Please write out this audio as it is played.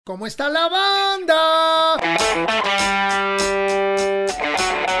¿Cómo está la banda?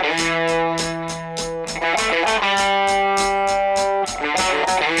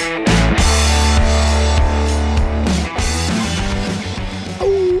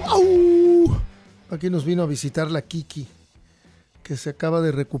 ¡Au, au! Aquí nos vino a visitar la Kiki, que se acaba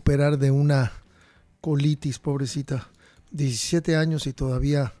de recuperar de una colitis, pobrecita. 17 años y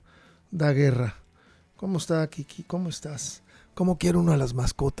todavía da guerra. ¿Cómo está, Kiki? ¿Cómo estás? ¿Cómo quiere uno a las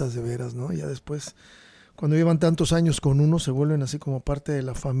mascotas, de veras, no? Ya después, cuando llevan tantos años con uno, se vuelven así como parte de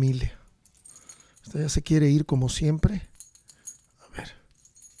la familia. Esta ya se quiere ir como siempre. A ver.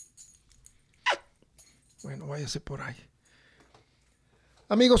 Bueno, váyase por ahí.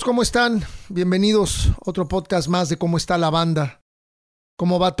 Amigos, ¿cómo están? Bienvenidos a otro podcast más de Cómo está la banda.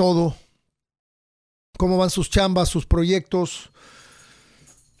 ¿Cómo va todo? ¿Cómo van sus chambas, sus proyectos?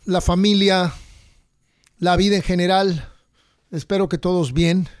 La familia, la vida en general. Espero que todos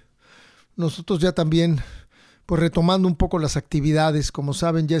bien. Nosotros ya también, pues retomando un poco las actividades. Como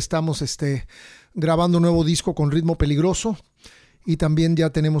saben, ya estamos grabando un nuevo disco con Ritmo Peligroso. Y también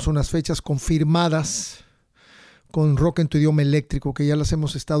ya tenemos unas fechas confirmadas con Rock en tu idioma eléctrico, que ya las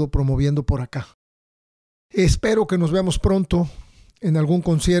hemos estado promoviendo por acá. Espero que nos veamos pronto en algún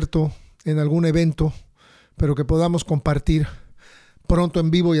concierto, en algún evento, pero que podamos compartir pronto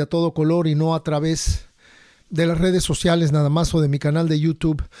en vivo y a todo color y no a través de las redes sociales nada más o de mi canal de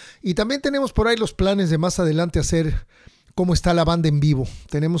YouTube. Y también tenemos por ahí los planes de más adelante hacer Cómo está la banda en vivo.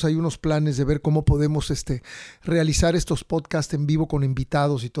 Tenemos ahí unos planes de ver cómo podemos realizar estos podcasts en vivo con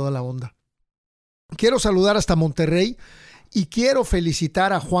invitados y toda la onda. Quiero saludar hasta Monterrey y quiero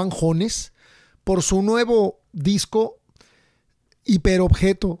felicitar a Juan Jones por su nuevo disco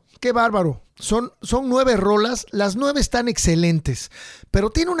Hiperobjeto. ¡Qué bárbaro! Son 9 rolas, las 9 están excelentes, pero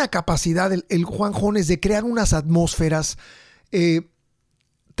tiene una capacidad el Juan Jones de crear unas atmósferas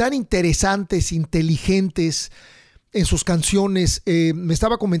tan interesantes, inteligentes en sus canciones. Me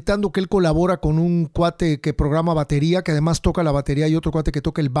estaba comentando que él colabora con un cuate que programa batería, que además toca la batería, y otro cuate que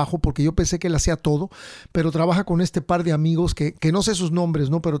toca el bajo, porque yo pensé que él hacía todo, pero trabaja con este par de amigos que no sé sus nombres,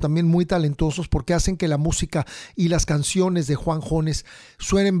 ¿no? Pero también muy talentosos, porque hacen que la música y las canciones de Juan Jones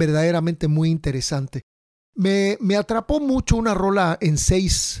suenen verdaderamente muy interesante. Me atrapó mucho una rola en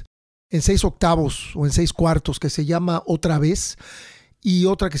 6 octavos o en 6 cuartos que se llama Otra Vez, y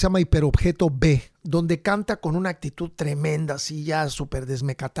otra que se llama Hiperobjeto B, donde canta con una actitud tremenda, así ya súper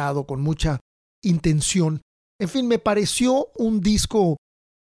desmecatado, con mucha intención. En fin, me pareció un disco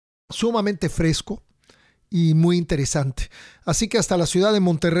sumamente fresco y muy interesante. Así que hasta la ciudad de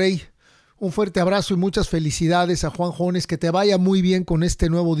Monterrey, un fuerte abrazo y muchas felicidades a Juan Jones, que te vaya muy bien con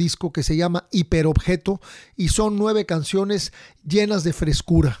este nuevo disco que se llama Hiperobjeto, y son 9 canciones llenas de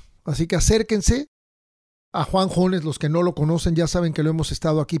frescura. Así que acérquense a Juan Jones. Los que no lo conocen ya saben que lo hemos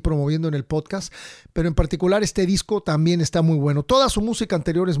estado aquí promoviendo en el podcast, pero en particular este disco también está muy bueno. Toda su música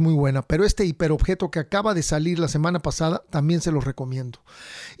anterior es muy buena, pero este Hiperobjeto que acaba de salir la semana pasada también se los recomiendo.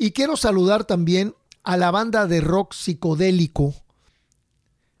 Y quiero saludar también a la banda de rock psicodélico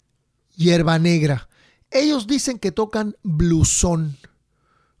Hierba Negra. Ellos dicen que tocan bluesón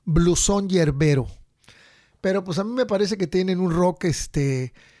hierbero, pero pues a mí me parece que tienen un rock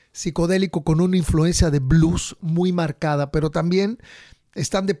psicodélico con una influencia de blues muy marcada, pero también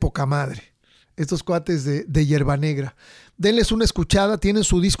están de poca madre estos cuates de Hierba Negra. Denles una escuchada, tienen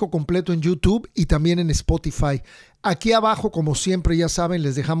su disco completo en YouTube y también en Spotify. Aquí abajo, como siempre, ya saben,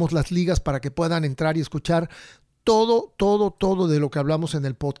 les dejamos las ligas para que puedan entrar y escuchar todo de lo que hablamos en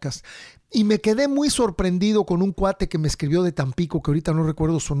el podcast. Y me quedé muy sorprendido con un cuate que me escribió de Tampico, que ahorita no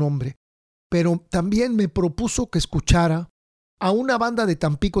recuerdo su nombre, pero también me propuso que escuchara a una banda de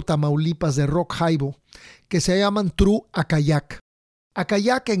Tampico, Tamaulipas, de rock jaibo, que se llaman True Acayac.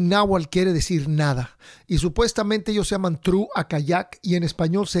 Acayac en náhuatl quiere decir nada, y supuestamente ellos se llaman True Acayac, y en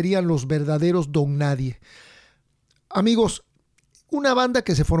español serían los verdaderos Don Nadie. Amigos, una banda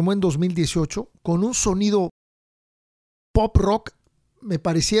que se formó en 2018 con un sonido pop rock. Me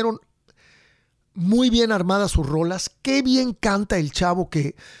parecieron muy bien armadas sus rolas. Qué bien canta el chavo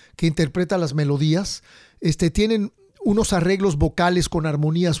que interpreta las melodías. Tienen unos arreglos vocales con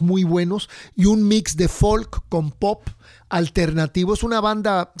armonías muy buenos y un mix de folk con pop alternativo. Es una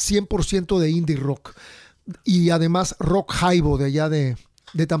banda 100% de indie rock y además rock jaibo de allá de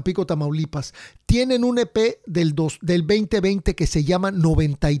Tampico, Tamaulipas. Tienen un EP del 2020 que se llama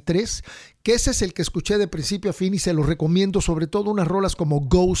 93, que ese es el que escuché de principio a fin y se lo recomiendo, sobre todo unas rolas como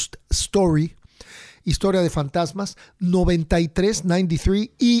Ghost Story Historia de Fantasmas, 93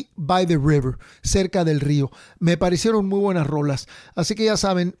 y By the River, Cerca del Río. Me parecieron muy buenas rolas. Así que ya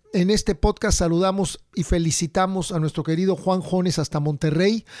saben, en este podcast saludamos y felicitamos a nuestro querido Juan Jones hasta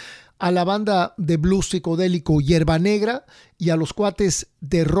Monterrey, a la banda de blues psicodélico Hierba Negra y a los cuates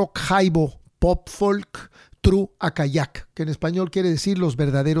de rock jaibo, pop folk, True Acayac, que en español quiere decir los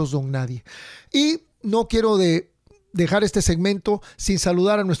verdaderos don nadie. Y no quiero dejar este segmento sin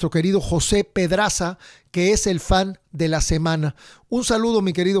saludar a nuestro querido José Pedraza, que es el fan de la semana. Un saludo,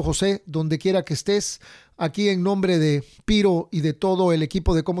 mi querido José, donde quiera que estés. Aquí en nombre de Piro y de todo el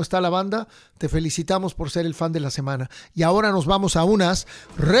equipo de Cómo está la banda, te felicitamos por ser el fan de la semana. Y ahora nos vamos a unas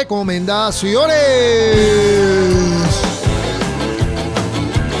recomendaciones.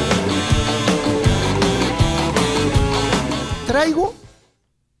 Traigo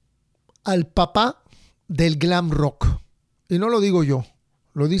al papá del glam rock. Y no lo digo yo,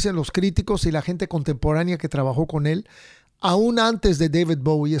 lo dicen los críticos y la gente contemporánea que trabajó con él, aún antes de David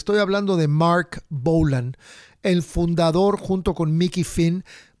Bowie. Estoy hablando de Mark Bolan, el fundador junto con Mickey Finn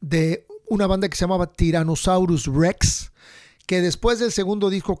de una banda que se llamaba Tyrannosaurus Rex, que después del segundo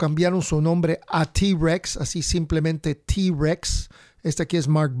disco cambiaron su nombre a T-Rex, así simplemente T-Rex. Este aquí es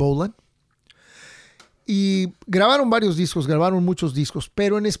Mark Bolan. Y grabaron varios discos, grabaron muchos discos,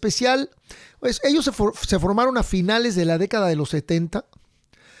 pero en especial, pues ellos se formaron a finales de la década de los 70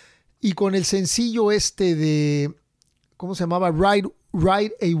 y con el sencillo ¿cómo se llamaba?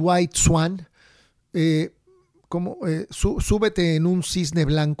 Ride a White Swan, Súbete en un cisne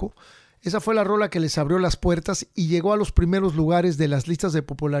blanco. Esa fue la rola que les abrió las puertas y llegó a los primeros lugares de las listas de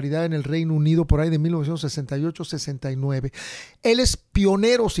popularidad en el Reino Unido por ahí de 1968-69. Él es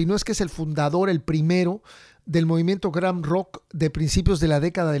pionero, si no es que es el fundador, el primero del movimiento glam rock de principios de la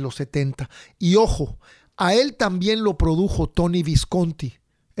década de los 70. Y ojo, a él también lo produjo Tony Visconti,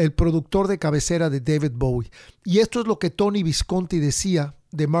 el productor de cabecera de David Bowie. Y esto es lo que Tony Visconti decía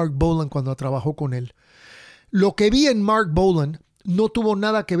de Mark Bolan cuando trabajó con él. Lo que vi en Mark Bolan no tuvo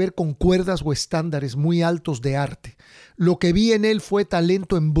nada que ver con cuerdas o estándares muy altos de arte. Lo que vi en él fue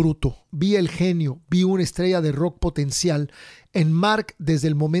talento en bruto. Vi el genio, vi una estrella de rock potencial en Mark desde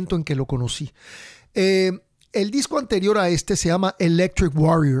el momento en que lo conocí. El disco anterior a este se llama Electric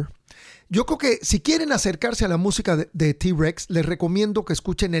Warrior. Yo creo que si quieren acercarse a la música de T-Rex, les recomiendo que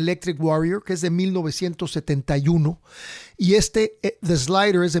escuchen Electric Warrior, que es de 1971, y The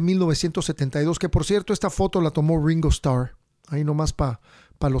Slider, es de 1972, que por cierto esta foto la tomó Ringo Starr. Ahí nomás para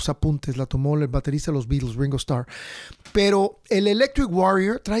los apuntes, la tomó el baterista de los Beatles, Ringo Starr. Pero el Electric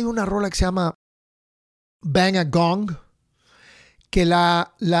Warrior trae una rola que se llama Bang a Gong, que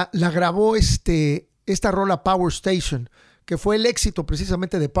la grabó esta rola Power Station, que fue el éxito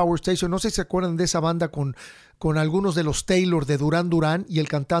precisamente de Power Station. No sé si se acuerdan de esa banda con algunos de los Taylor de Duran Duran y el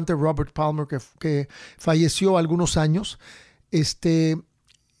cantante Robert Palmer que falleció algunos años.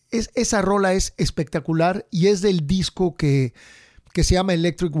 Esa rola es espectacular y es del disco que se llama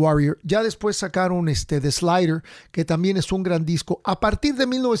Electric Warrior. Ya después sacaron The Slider, que también es un gran disco. A partir de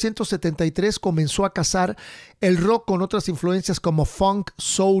 1973 comenzó a casar el rock con otras influencias como funk,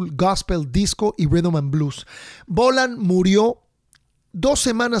 soul, gospel, disco y rhythm and blues. Bolan murió 2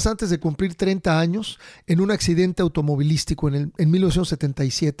 semanas antes de cumplir 30 años en un accidente automovilístico en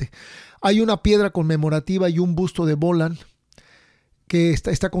 1977. Hay una piedra conmemorativa y un busto de Bolan que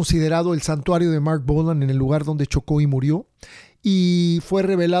está considerado el santuario de Mark Bolan en el lugar donde chocó y murió. Y fue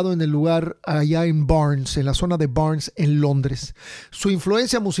revelado en el lugar allá en Barnes, en la zona de Barnes, en Londres. Su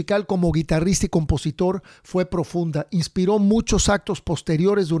influencia musical como guitarrista y compositor fue profunda. Inspiró muchos actos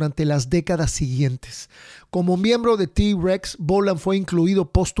posteriores durante las décadas siguientes. Como miembro de T-Rex, Bolan fue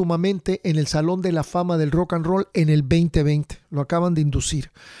incluido póstumamente en el Salón de la Fama del Rock and Roll en el 2020. Lo acaban de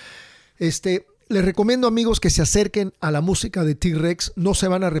inducir. Les recomiendo, amigos, que se acerquen a la música de T-Rex, no se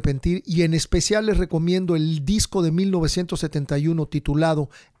van a arrepentir, y en especial les recomiendo el disco de 1971 titulado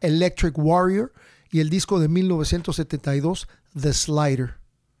Electric Warrior y el disco de 1972 The Slider.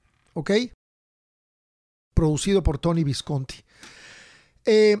 ¿Ok? Producido por Tony Visconti.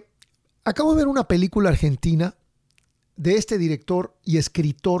 Acabo de ver una película argentina de este director y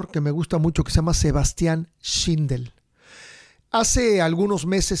escritor que me gusta mucho, que se llama Sebastián Schindel. Hace algunos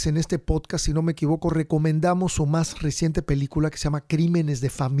meses en este podcast, si no me equivoco, recomendamos su más reciente película que se llama Crímenes de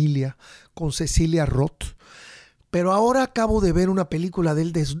Familia con Cecilia Roth. Pero ahora acabo de ver una película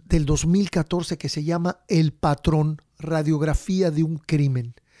del 2014 que se llama El Patrón, radiografía de un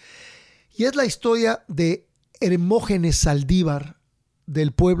crimen. Y es la historia de Hermógenes Saldívar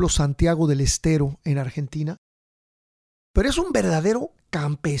del pueblo Santiago del Estero en Argentina, pero es un verdadero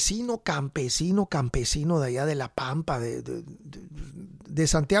campesino, campesino, campesino de allá de La Pampa, de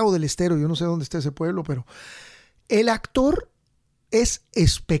Santiago del Estero. Yo no sé dónde está ese pueblo, pero el actor es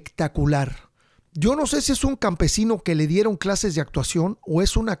espectacular. Yo no sé si es un campesino que le dieron clases de actuación o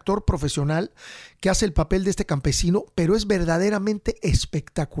es un actor profesional que hace el papel de este campesino, pero es verdaderamente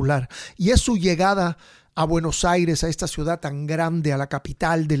espectacular. Y es su llegada a Buenos Aires, a esta ciudad tan grande, a la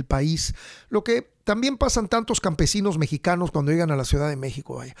capital del país, lo que también pasan tantos campesinos mexicanos cuando llegan a la Ciudad de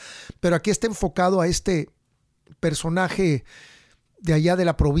México, vaya. Pero aquí está enfocado a este personaje de allá de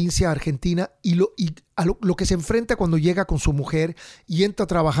la provincia argentina y lo que se enfrenta cuando llega con su mujer y entra a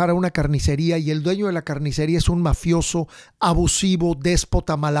trabajar a una carnicería y el dueño de la carnicería es un mafioso, abusivo,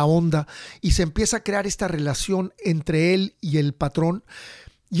 déspota, mala onda y se empieza a crear esta relación entre él y el patrón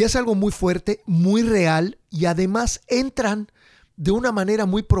y es algo muy fuerte, muy real y además entran de una manera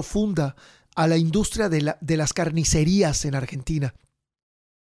muy profunda a la industria de las carnicerías en Argentina.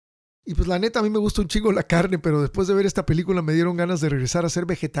 Y pues la neta a mí me gusta un chingo la carne, pero después de ver esta película me dieron ganas de regresar a ser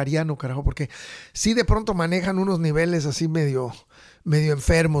vegetariano, carajo, porque sí de pronto manejan unos niveles así medio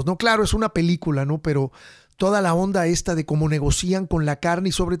enfermos, ¿no? Claro, es una película, ¿no? Pero toda la onda esta de cómo negocian con la carne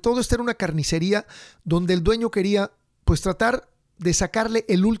y sobre todo esta era una carnicería donde el dueño quería pues tratar de sacarle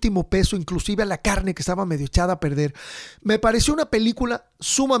el último peso, inclusive a la carne que estaba medio echada a perder. Me pareció una película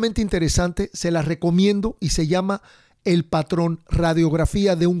sumamente interesante, se la recomiendo y se llama El Patrón,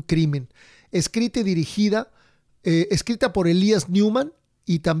 radiografía de un crimen, escrita y dirigida, escrita por Elias Newman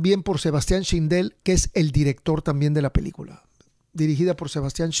y también por Sebastián Schindel, que es el director también de la película. Dirigida por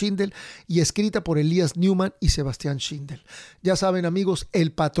Sebastián Schindel y escrita por Elias Newman y Sebastián Schindel. Ya saben, amigos,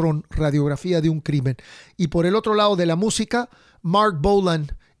 El Patrón, radiografía de un crimen. Y por el otro lado de la música, Mark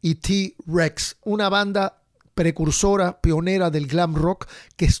Bolan y T-Rex, una banda precursora, pionera del glam rock,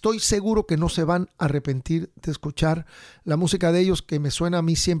 que estoy seguro que no se van a arrepentir de escuchar la música de ellos, que me suena a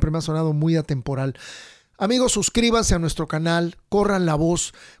mí, siempre me ha sonado muy atemporal. Amigos, suscríbanse a nuestro canal, corran la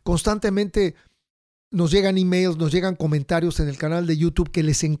voz, constantemente nos llegan emails, nos llegan comentarios en el canal de YouTube que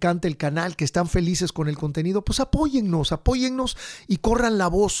les encanta el canal, que están felices con el contenido, pues apóyennos y corran la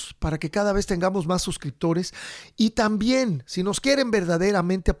voz para que cada vez tengamos más suscriptores. Y también, si nos quieren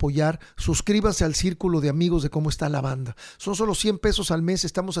verdaderamente apoyar, suscríbanse al círculo de amigos de Cómo Está la Banda. Son solo 100 pesos al mes,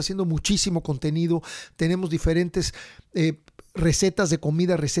 estamos haciendo muchísimo contenido, tenemos diferentes recetas de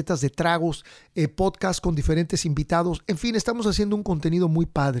comida, recetas de tragos, podcasts con diferentes invitados, en fin, estamos haciendo un contenido muy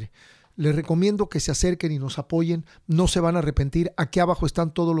padre. Les recomiendo que se acerquen y nos apoyen, no se van a arrepentir. Aquí abajo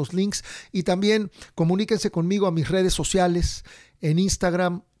están todos los links y también comuníquense conmigo a mis redes sociales, en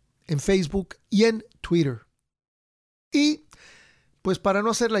Instagram, en Facebook y en Twitter. Y pues para no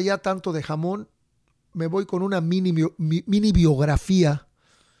hacerla ya tanto de jamón, me voy con una mini biografía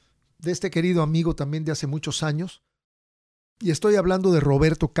de este querido amigo también de hace muchos años. Y estoy hablando de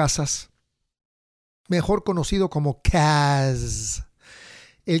Roberto Casas, mejor conocido como Kaz,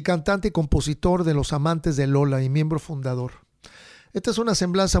 el cantante y compositor de Los Amantes de Lola y miembro fundador. Esta es una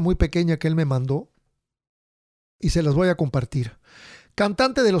semblanza muy pequeña que él me mandó y se las voy a compartir.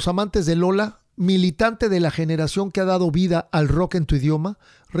 Cantante de Los Amantes de Lola, militante de la generación que ha dado vida al rock en tu idioma,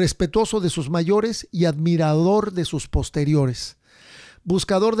 respetuoso de sus mayores y admirador de sus posteriores.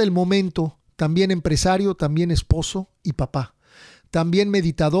 Buscador del momento, también empresario, también esposo y papá. También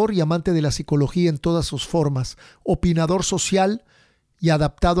meditador y amante de la psicología en todas sus formas. Opinador social y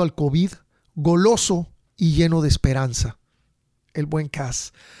adaptado al COVID, goloso y lleno de esperanza. El buen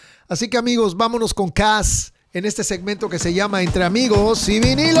Kaz. Así que amigos, vámonos con Kaz en este segmento que se llama Entre Amigos y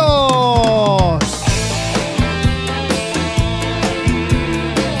Vinilos.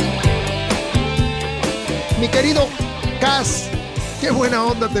 Mi querido Kaz, qué buena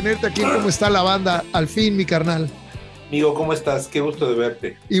onda tenerte aquí en Cómo Está la Banda. Al fin, mi carnal. Amigo, ¿cómo estás? Qué gusto de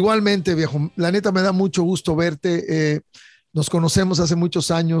verte. Igualmente, viejo. La neta me da mucho gusto verte. Nos conocemos hace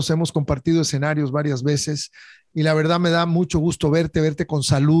muchos años, hemos compartido escenarios varias veces y la verdad me da mucho gusto verte con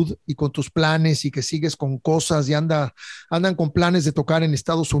salud y con tus planes y que sigues con cosas y andan con planes de tocar en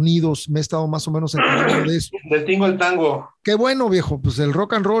Estados Unidos. Me he estado más o menos enterando de eso. Del tingo al tango. Qué bueno, viejo, pues el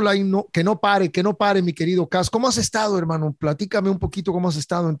rock and roll ahí no, que no pare, mi querido Kaz. ¿Cómo has estado, hermano? Platícame un poquito cómo has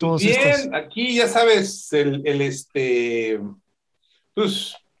estado en todas estas. Bien, aquí ya sabes,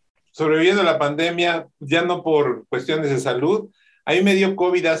 pues sobreviviendo a la pandemia, ya no por cuestiones de salud. A mí me dio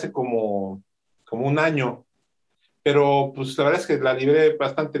COVID hace como un año, pero pues la verdad es que la libré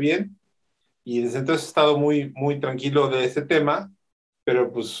bastante bien y desde entonces he estado muy, muy tranquilo de ese tema,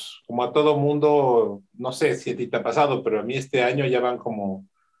 pero pues como a todo mundo, no sé si a ti te ha pasado, pero a mí este año ya van como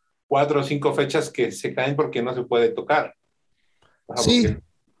 4 o 5 fechas que se caen porque no se puede tocar. Sí, Porque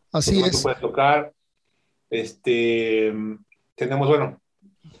así no se es. puede tocar. este, tenemos, bueno,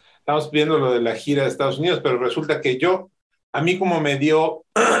 estamos viendo lo de la gira de Estados Unidos, pero resulta que a mí como me dio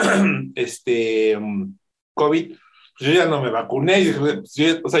este COVID, pues yo ya no me vacuné.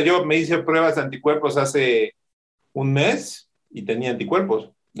 O sea, yo me hice pruebas de anticuerpos hace un mes y tenía anticuerpos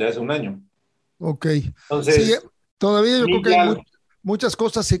de hace un año. Ok. Sí, Entonces, todavía a yo creo mí que hay ya, muchas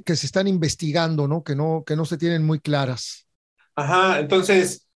cosas que se están investigando, ¿no? Que no se tienen muy claras. ajá,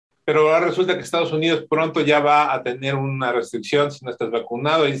 entonces, pero ahora resulta que Estados Unidos pronto ya va a tener una restricción si no estás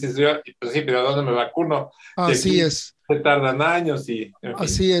vacunado. Y dices, pues sí, pero ¿a dónde me vacuno? Si Así aquí es, se tardan años y, en fin.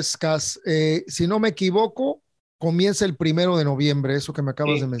 así es, Cas. Si no me equivoco, comienza el 1 de noviembre, eso que me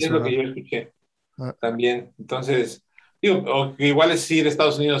acabas de Sí, es lo que mencionar. yo escuché Ah, también. Entonces, digo, o que igual es ir a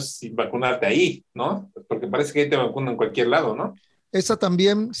Estados Unidos sin vacunarte ahí, ¿no? Porque parece que ahí te vacunan en cualquier lado, ¿no? esa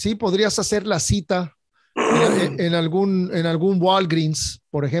también, sí, podrías hacer la cita en algún Walgreens,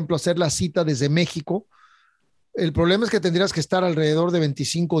 por ejemplo, hacer la cita desde México. El problema es que tendrías que estar alrededor de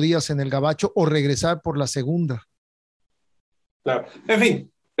 25 días en el Gabacho o regresar por la segunda. Claro. En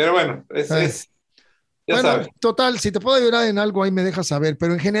fin, pero bueno, Eh, ya Bueno, sabes. total, si te puedo ayudar en algo, ahí me dejas saber.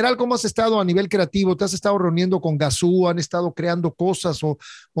 Pero en general, ¿cómo has estado a nivel creativo? ¿Te has estado reuniendo con Gazú? ¿Han estado creando cosas? O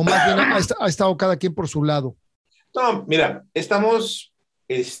más bien ha estado cada quien por su lado? No, mira,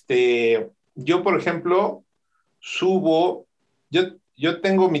 yo por ejemplo, subo, yo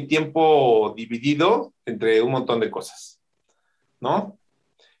tengo mi tiempo dividido entre un montón de cosas, ¿no?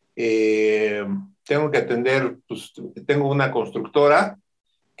 Eh, Tengo que atender, pues, tengo una constructora,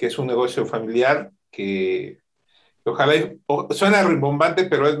 que es un negocio familiar, que ojalá, suena rimbombante,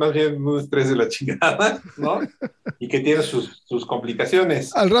 pero es más bien un estrés de la chingada, ¿no? Y que tiene sus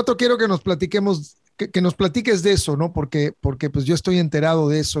complicaciones. Al rato quiero que nos platiquemos, que nos platiques de eso, ¿no? Porque pues yo estoy enterado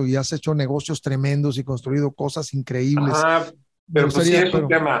de eso y has hecho negocios tremendos y construido cosas increíbles. Ajá, Me pero pues sí gustaría, es un pero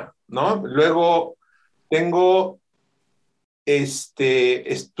tema, ¿no? Luego tengo, pues,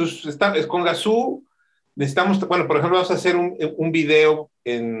 es con Gazú, necesitamos, bueno, por ejemplo, vamos a hacer un video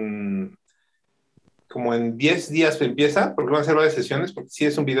como en 10 días empieza, porque van a ser varias sesiones, porque sí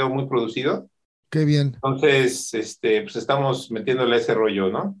es un video muy producido. qué bien, Entonces, pues estamos metiéndole ese rollo,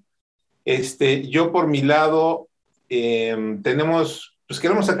 ¿no? Yo por mi lado, pues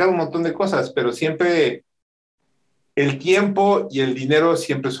queremos sacar un montón de cosas, pero siempre el tiempo y el dinero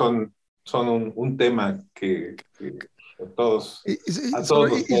siempre son un tema que a todos nos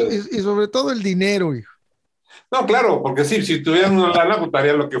puede. y sobre todo el dinero, hijo. No, claro, porque sí, si tuvieran una lana, pues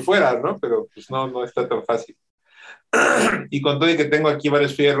haría lo que fuera, ¿no? Pero pues no, no está tan fácil. Y con todo y que tengo aquí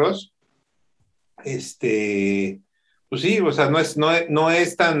varios fierros, pues sí, o sea, no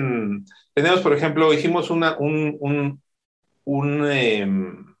es tan. Tenemos, por ejemplo, hicimos un,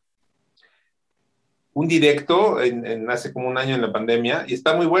 un directo hace como un año en la pandemia y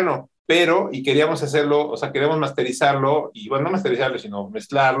está muy bueno, y queríamos hacerlo, o sea, queremos masterizarlo y bueno, no masterizarlo, sino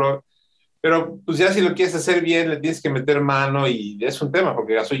mezclarlo, pero pues ya si lo quieres hacer bien, le tienes que meter mano y es un tema,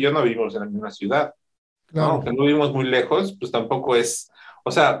 porque Gaso y yo no vivimos en la misma ciudad, ¿no? Claro. Aunque no vivimos muy lejos, pues tampoco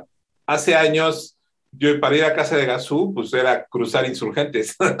o sea, hace años yo para ir a casa de Gazú, pues era cruzar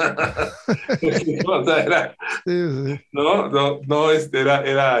insurgentes. O sea, Sí, sí. no,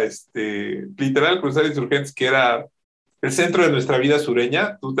 literal cruzar insurgentes, que era el centro de nuestra vida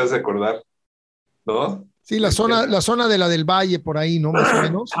sureña, tú te has de acordar, ¿no? Sí, Este, la zona de la del Valle, por ahí, ¿no? Más o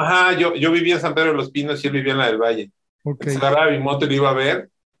menos. ajá, yo vivía en San Pedro de los Pinos y él vivía en la del Valle. Ok. Entonces agarraba mi moto y lo iba a ver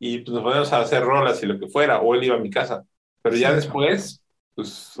y pues nos poníamos a hacer rolas y lo que fuera, o él iba a mi casa. Pero ya Sí. después,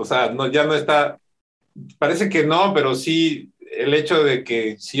 pues, o sea, no, ya no está, parece que no, pero sí, el hecho de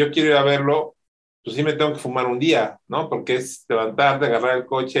que si yo quiero ir a verlo, pues sí me tengo que fumar un día, ¿no? Porque es levantarte, agarrar el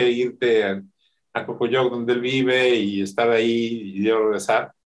coche, irte a Cocoyoc, donde él vive, y estar ahí y yo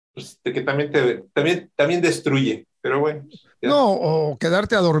regresar, pues que también destruye, pero bueno, ya, No, o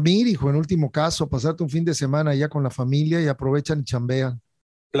quedarte a dormir, hijo, en último caso, pasarte un fin de semana ya con la familia y aprovechan y chambean.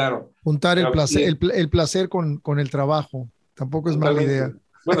 claro. Juntar el Pero placer, sí, el placer con el trabajo. Tampoco es mala idea. totalmente.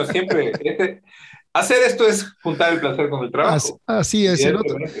 Bueno, siempre, hacer esto es juntar el placer con el trabajo, Así es.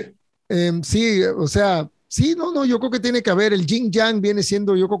 evidentemente. Sí, o sea, sí, no, no, yo creo que tiene que haber el yin yang viene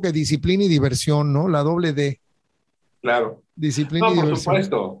siendo, yo creo que disciplina y diversión, ¿no? La doble D, Claro. disciplina y No, por diversión.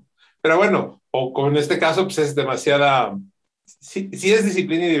 supuesto. Pero bueno, o como en este caso, pues es demasiada. Si es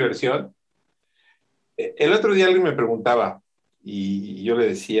disciplina y diversión. El otro día alguien me preguntaba y yo le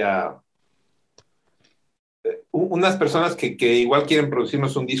decía, unas personas que igual quieren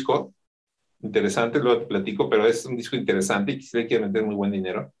producirnos un disco interesante, lo platico, pero es un disco interesante y que sí le quieren meter muy buen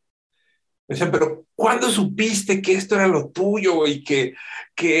dinero. Me decían, pero ¿cuándo supiste que esto era lo tuyo y que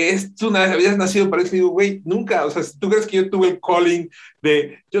tú habías nacido para eso. Y digo, güey, nunca, o sea, si tú crees que yo tuve el calling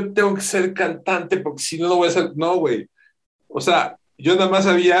de yo tengo que ser cantante porque si no, no voy a ser, no, güey. O sea, yo nada más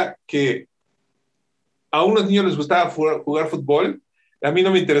sabía que a unos niños les gustaba jugar fútbol, a mí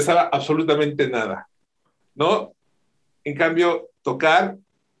no me interesaba absolutamente nada, ¿no? En cambio, tocar,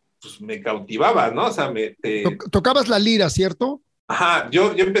 pues me cautivaba, ¿no? O sea, Tocabas la lira, ¿cierto? Ajá,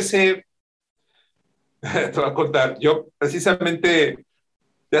 yo empecé, te voy a contar, yo precisamente,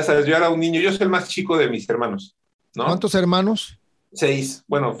 ya sabes, yo era un niño, yo soy el más chico de mis hermanos, ¿no? ¿Cuántos hermanos? 6,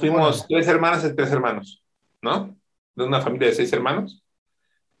 bueno, Órale. fuimos 3 hermanas y 3 hermanos, ¿no? De una familia de 6 hermanos,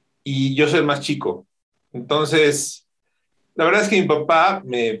 y yo soy el más chico. Entonces, la verdad es que mi papá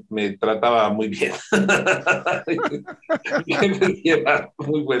me trataba muy bien. Siempre era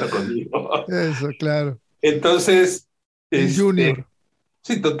muy bueno conmigo. Eso, claro. Entonces, El Junior.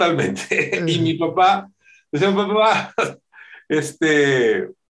 sí, totalmente. Y Eh, mi papá, decía, papá,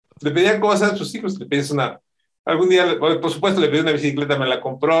 le pedía cosas, sus hijos, le pides algún día, por supuesto, le pedí una bicicleta, me la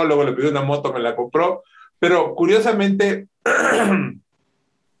compró, luego le pedí una moto, me la compró, pero curiosamente,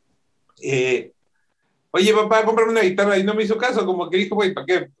 eh, oye, papá, cómprame una guitarra, y no me hizo caso, como que dijo, güey, ¿para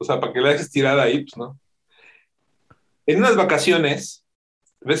qué? O sea, ¿para que la dejes tirada ahí? Pues no. En unas vacaciones,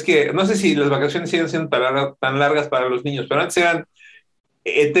 ves que, no sé si las vacaciones siguen siendo tan largas para los niños, pero antes eran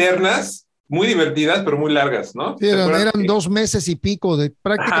eternas, muy divertidas, pero muy largas, ¿no? sí, ¿Te acuerdas eran que, 2 meses y pico de ajá,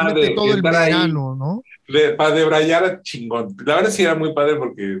 prácticamente de todo el estar ahí, verano, ¿no? para debrayar a chingón? La verdad sí era muy padre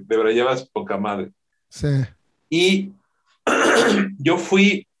porque debrayabas poca madre. Sí. Y yo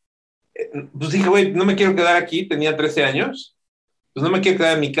fui, pues dije, güey, no me quiero quedar aquí, tenía 13 años, pues no me quiero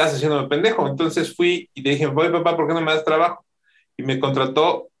quedar en mi casa haciéndome pendejo. Entonces fui y le dije, voy, papá, ¿por qué no me das trabajo? Y me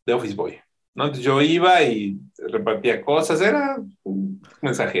contrató de Office Boy, ¿no? Entonces yo iba y repartía cosas, era un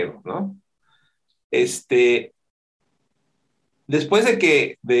mensajero, ¿no? Este, Después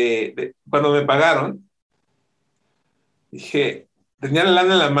cuando me pagaron, dije, tenía la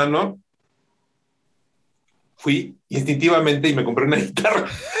lana en la mano, fui instintivamente y me compré una guitarra.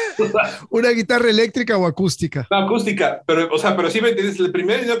 ¿Una guitarra eléctrica o acústica? No, acústica, pero, o sea, pero sí me entiendes, el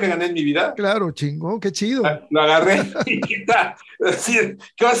primer dinero que gané en mi vida, Claro, chingón, qué chido. lo agarré y así,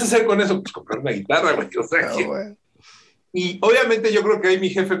 ¿qué vas a hacer con eso? Pues comprar una guitarra, güey. O sea, Ah, bueno. y obviamente yo creo que ahí mi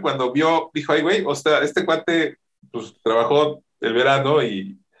jefe cuando vio, dijo, ay, güey, o sea, este cuate, pues trabajó el verano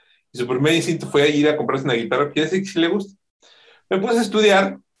y su primer instinto fue ir a comprarse una guitarra, quiere decir que sí le gusta. Me puse a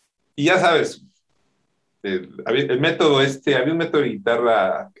estudiar y ya sabes, el método había un método de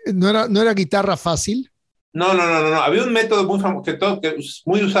guitarra. ¿No era guitarra fácil? No, había un método muy famoso, que es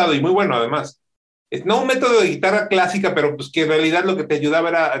muy usado y muy bueno además. No un método de guitarra clásica, pero pues que en realidad lo que te ayudaba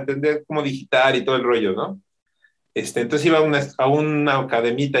era a entender cómo digitar y todo el rollo, ¿no? Entonces iba a una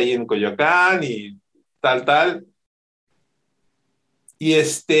academita ahí en Coyoacán y tal. Y,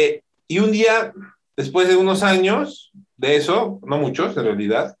 y un día, después de unos años de eso, no muchos en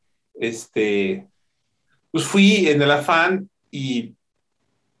realidad, pues fui en el afán y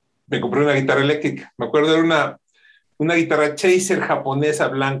me compré una guitarra eléctrica. Me acuerdo, era una guitarra Chaser japonesa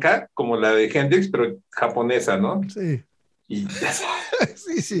blanca, como la de Hendrix, pero japonesa, ¿no? Sí. Y ya sabes,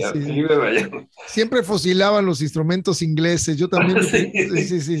 Sí, sí, ya, sí. libre rayado. Siempre fusilaban los instrumentos ingleses. Yo también, Sí, sí,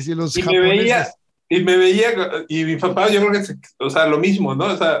 sí, sí, sí, los y me veía, japoneses. y mi papá, yo creo que, o sea, lo mismo, ¿no?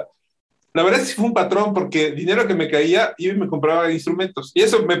 O sea, la verdad es que fue un patrón porque dinero que me caía, iba y me compraba instrumentos. Y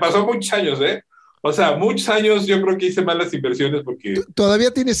eso me pasó muchos años, ¿eh? O sea, muchos años yo creo que hice malas inversiones porque,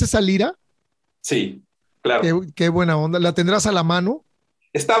 ¿Todavía tienes esa lira? sí, Qué, claro. qué buena onda. ¿La tendrás a la mano?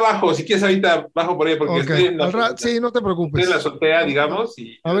 Está abajo, si quieres ahorita bajo por ahí porque Ok. Sí, no te estoy en la preocupes. azotea, digamos,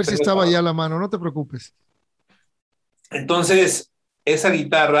 y A la ver si tengo estaba ya a abajo. la mano, no te preocupes. Entonces, esa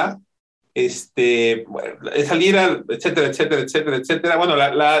guitarra, bueno, esa lira, etcétera. Bueno,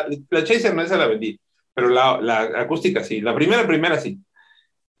 la Chaser no, esa la vendí, pero la acústica sí. La primera sí,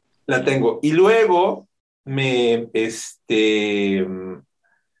 la tengo. Y luego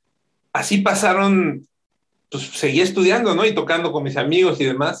así pasaron, pues seguí estudiando, ¿no? Y tocando con mis amigos y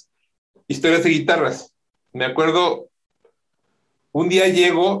demás, historias de guitarras. Me acuerdo, un día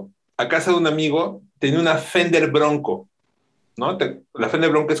llego a casa de un amigo, tenía una Fender Bronco, ¿no? La Fender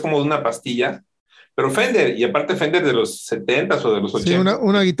Bronco es como de una pastilla, pero Fender, y aparte Fender de los 70s o de los Sí, una, 80s.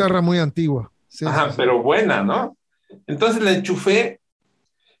 una guitarra muy antigua. Sí, sí, Ajá, sí. pero buena, ¿no? Entonces la enchufé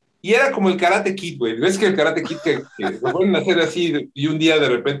y era como el Karate Kid, güey. ¿Ves que el Karate Kid que lo vuelven a hacer así y un día de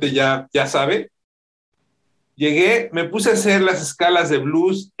repente ya sabe? Llegué, me puse a hacer las escalas de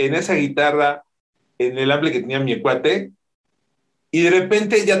blues en esa guitarra, en el ampli que tenía mi cuate, y de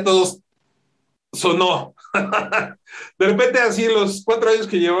repente ya todo sonó. De repente así los 4 años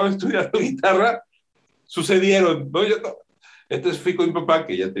que llevaba estudiando guitarra, sucedieron, ¿no? Entonces fui con mi papá,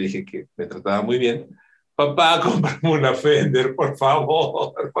 que ya te dije que me trataba muy bien. Papá, cómprame una Fender, por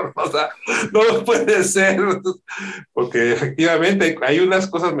favor. O sea, no puede ser. Porque efectivamente hay unas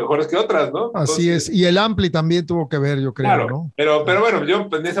cosas mejores que otras, ¿no? Así Entonces, es. Y el Ampli también tuvo que ver, yo creo, claro. ¿no? Pero bueno, yo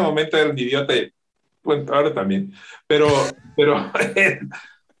en ese momento era un idiota y bueno, ahora también. Pero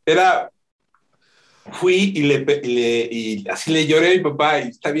era, fui y así le lloré a mi papá y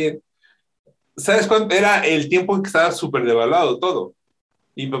está bien. ¿Sabes cuánto? Era el tiempo en que estaba súper devaluado todo.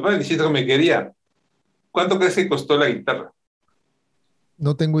 Y mi papá necesito que me quería. ¿Cuánto crees que costó la guitarra?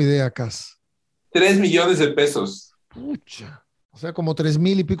 No tengo idea, Cas. 3 millones de pesos. Pucha. O sea, como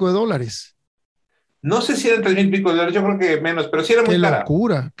 3,000 y pico de dólares. No sé si eran 3,000 y pico de dólares, yo creo que menos, pero sí era Qué muy cara.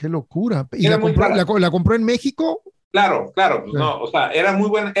 locura, qué locura. ¿Y Era la muy compró, cara. la compró en México? Claro, claro, pues Sí. no, o sea, era muy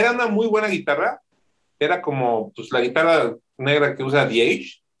buena, era una muy buena guitarra. Era como pues, la guitarra negra que usa The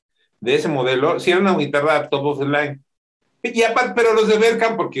Age, de ese modelo. Sí, era una guitarra top of the line. Y aparte, pero los de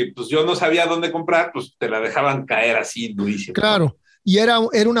Berkham, porque pues yo no sabía dónde comprar, pues te la dejaban caer así durísimo, ¿no? Claro. Y era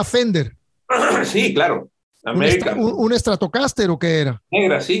una Fender. Sí, claro. American. ¿Un Stratocaster o qué era?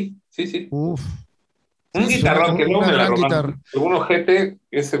 Negra, sí, sí, sí. Uf. Sí, Un es guitarrón que luego una me la gran robaron. guitarra. Algún ojete,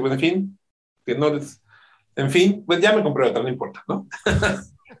 ese, en fin, que no les... En fin, pues ya me compré otra, no importa, ¿no?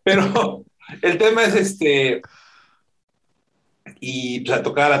 Pero el tema es y pues a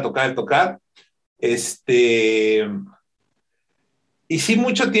tocar. Este, y sí,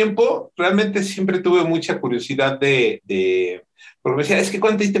 mucho tiempo, realmente siempre tuve mucha curiosidad porque me decía, es que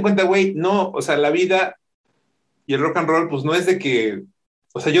cuando te diste cuenta, güey, no, o sea, la vida y el rock and roll, pues no es de que,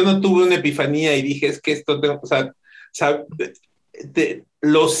 o sea, yo no tuve una epifanía y dije, es que esto, o sea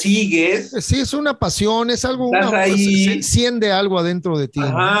lo sigues, Sí, es una pasión, es algo, estás se ahí, enciende algo adentro de ti, ¿no?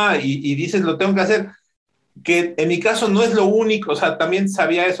 ajá, y dices, lo tengo que hacer, que en mi caso no es lo único, o sea, también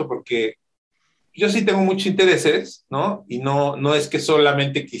sabía eso, porque yo sí tengo muchos intereses, ¿no? Y no es que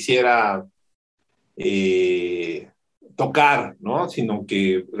solamente quisiera eh, tocar, ¿no? Sino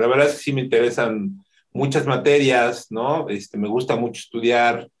que la verdad es que sí me interesan muchas materias, ¿no? Me gusta mucho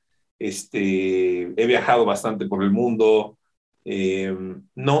estudiar, he viajado bastante por el mundo,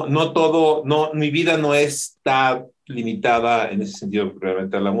 no todo, no, mi vida no está limitada en ese sentido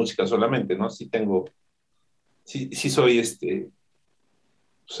realmente a la música solamente, ¿no? Sí tengo, sí soy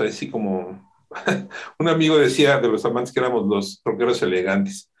o sea, así como un amigo decía de los amantes que éramos los rockeros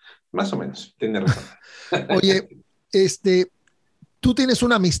elegantes. Más o menos, tiene razón. Oye, este, tú tienes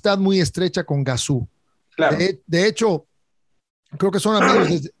una amistad muy estrecha con Gazú. Claro. De hecho, creo que son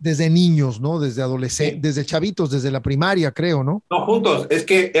amigos desde niños, ¿no? Desde adolescentes, Sí. desde chavitos, desde la primaria, creo, ¿no? No, juntos, es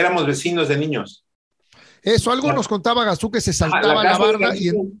que éramos vecinos de niños. Eso, algo La, nos contaba Gazú que se la saltaba la casa de barda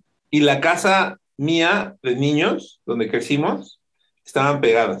y la casa mía de niños, donde crecimos, estaban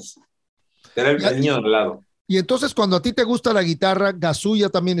pegadas. Era el niño de al lado. y entonces cuando a ti te gusta la guitarra, Gazú ya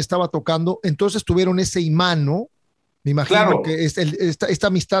también estaba tocando, entonces tuvieron ese imán, ¿no? Me imagino Claro, que esta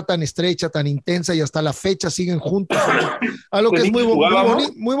amistad tan estrecha, tan intensa y hasta la fecha siguen juntos. Algo que de es niños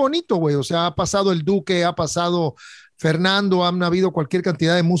jugábamos. muy bonito, güey. O sea, ha pasado el Duque, ha pasado Fernando, han habido cualquier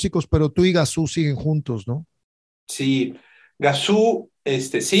cantidad de músicos, pero tú y Gazú siguen juntos, ¿no? Sí, Gazú,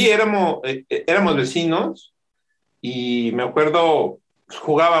 sí, éramos vecinos y me acuerdo, pues,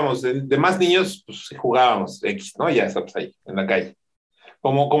 jugábamos, de más niños, pues jugábamos X, ¿no? Ya estamos ahí, en la calle.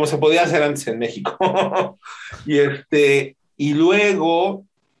 Como se podía hacer antes en México. y luego,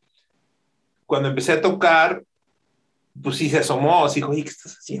 cuando empecé a tocar, pues sí se asomó, así dijo, oye, ¿qué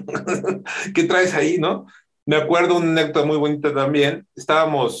estás haciendo? ¿Qué traes ahí, no? Me acuerdo una anécdota muy bonita también.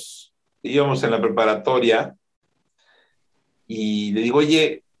 Íbamos en la preparatoria y le digo,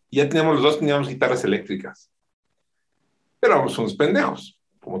 oye, ya teníamos los dos, teníamos guitarras eléctricas, pero éramos unos pendejos,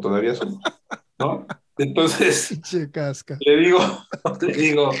 como todavía somos, ¿no? Entonces, Che, casca. le digo, le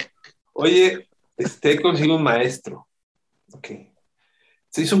digo, oye, consigo un maestro. Ok.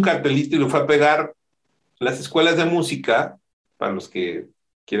 Se hizo un cartelito y lo fue a pegar las escuelas de música, para los que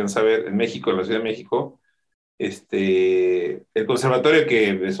quieran saber, en México, en la Ciudad de México, el conservatorio,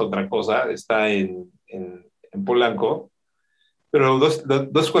 que es otra cosa, está en Polanco, pero dos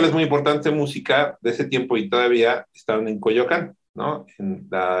escuelas muy importantes de música de ese tiempo y todavía estaban en Coyoacán, ¿no? En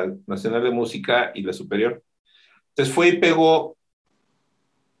la Nacional de Música y la Superior. Entonces fue y pegó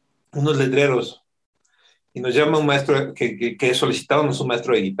unos letreros y nos llama un maestro que solicitábamos un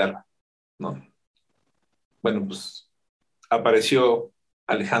maestro de guitarra, ¿no? Bueno, pues apareció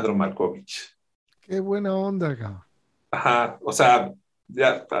Alejandro Markovich. Qué buena onda, cabrón. Ajá, o sea,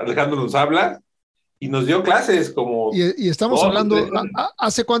 ya Alejandro nos habla y nos dio clases como Y estamos 2 o 3 hablando, horas.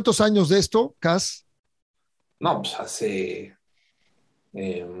 ¿hace cuántos años de esto, Cas? No, pues hace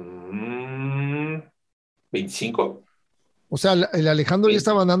 25. O sea, el Alejandro ya Sí,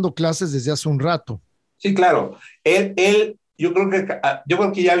 estaba dando clases desde hace un rato. sí, claro. Yo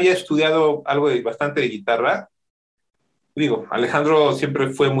creo que ya había estudiado algo bastante de guitarra. Digo, Alejandro siempre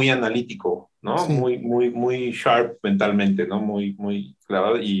fue muy analítico, ¿no? Sí. Muy sharp mentalmente, ¿no? Muy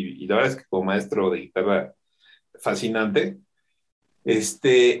clavado. Y la verdad es que como maestro de guitarra, fascinante.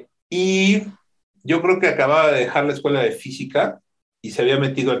 Y yo creo que acababa de dejar la escuela de física y se había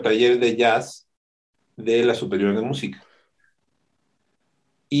metido al taller de jazz de la Superior de Música.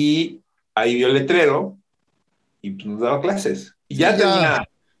 Y ahí vio el letrero y pues, nos daba clases. Y Sí, ya,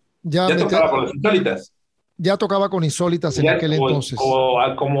 ya tocaba con las insólitas. ya tocaba con insólitas en Ya aquel entonces.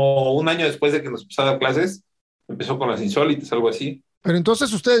 como un año después de que nos empezó a dar clases, empezó con las insólitas, algo así. Pero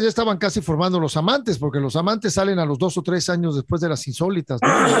entonces ustedes ya estaban casi formando los amantes, porque los amantes salen a los 2 o 3 años después de las insólitas, ¿no?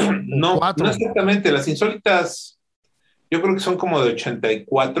 O No, no 4. exactamente. Las insólitas, yo creo que son como de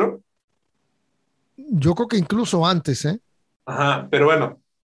 84. Yo creo que incluso antes, ¿eh? Ajá, pero bueno.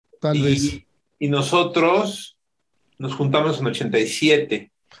 Tal vez. Y nosotros nos juntamos en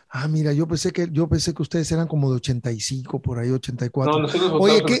 87. Ah, mira, yo pensé que ustedes eran como de 85, por ahí, No, 84. nosotros nos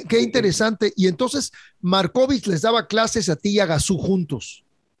Oye, juntamos en qué 87. interesante. Y entonces, Markovich les daba clases a ti y a Gazú juntos.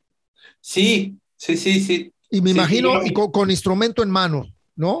 Sí, sí, sí, sí. Y me Sí, imagino, y con instrumento en mano,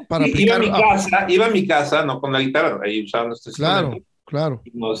 ¿no? Para iba a aplicar. mi casa, iba a mi casa, no con la guitarra, ahí usaba nuestro instrumento, Claro, claro.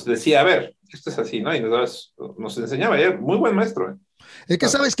 y nos decía, a ver, esto es así, ¿no? Y nos enseñaba, era muy buen maestro, ¿eh? Es que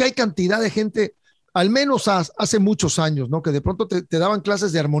sabes que hay cantidad de gente, al menos hace muchos años, ¿no? Que de pronto te daban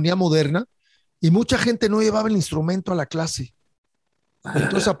clases de armonía moderna y mucha gente no llevaba el instrumento a la clase. Y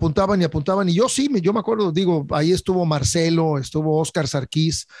entonces apuntaban y apuntaban. Y yo sí, yo me acuerdo, digo, ahí estuvo Marcelo, estuvo Oscar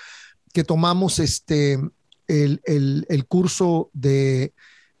Sarkis, que tomamos el curso de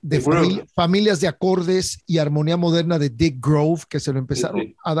The Groove. familias de acordes y armonía moderna de Dick Grove, que se lo Sí, empezaron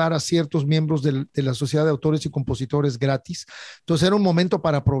sí. a dar a ciertos miembros de la Sociedad de Autores y Compositores gratis. Entonces era un momento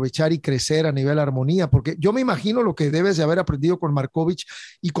para aprovechar y crecer a nivel armonía, porque yo me imagino lo que debes de haber aprendido con Markovich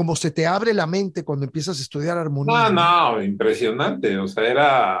y cómo se te abre la mente cuando empiezas a estudiar armonía, No, ¿no? no, impresionante, o sea,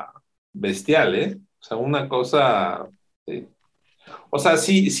 era bestial, ¿eh? O sea, una cosa, o sea,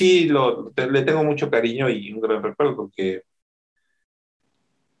 sí, sí, le tengo mucho cariño y un gran recuerdo porque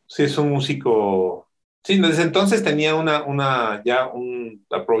sí es un músico, sí, desde entonces tenía ya un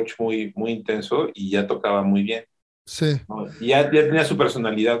approach muy intenso y ya tocaba muy bien, Sí. ¿no? Y ya tenía su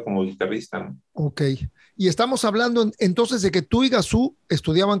personalidad como guitarrista, ¿no? Ok. Y estamos hablando entonces de que tú y Gazú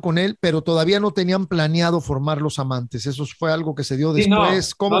estudiaban con él, pero todavía no tenían planeado formar los amantes. Eso fue algo que se dio Sí, no,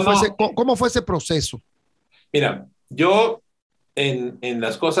 después. ¿Cómo no, fue ese, no. cómo fue ese proceso? Mira, yo en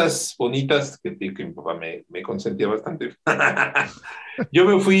las cosas bonitas que mi papá me consentía bastante, yo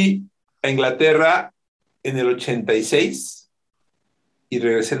me fui a Inglaterra en el 86 y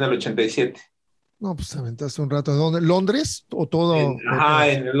regresé en el 87. No, pues te aventaste un rato. ¿De dónde? ¿Londres o todo? Ajá,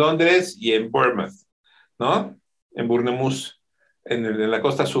 en Londres y en Bournemouth, ¿no? En Bournemouth, en la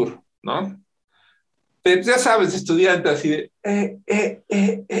costa sur, ¿no? Pero ya sabes, estudiante así de,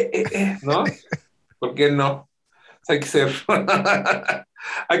 ¿no? ¿Por qué no? Hay que ser,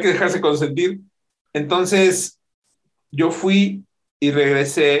 hay que dejarse consentir. Entonces, yo fui y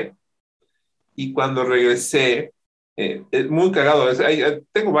regresé, y cuando regresé, es muy cagado,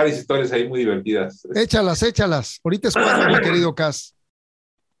 tengo varias historias ahí muy divertidas. Échalas, échalas. Ahorita es cuando, mi querido Cas.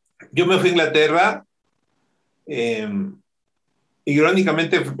 Yo me fui a Inglaterra,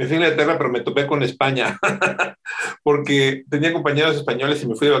 irónicamente me fui a Inglaterra, pero me topé con España, porque tenía compañeros españoles y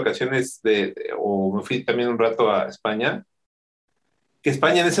me fui de vacaciones o me fui también un rato a España, que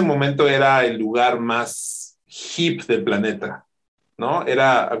España en ese momento era el lugar más hip del planeta, ¿no?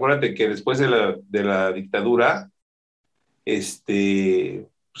 Acuérdate que después de la dictadura, pues Sí,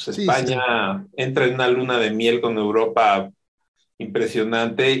 sí. España entra en una luna de miel con Europa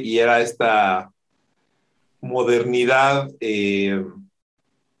impresionante y era esta modernidad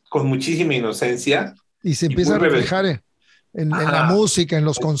con muchísima inocencia Y se y empieza muy a reflejar rebelde. en la Ajá, música, en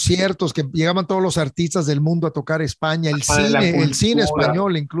los conciertos, que llegaban todos los artistas del mundo a tocar España, la el cine cultura.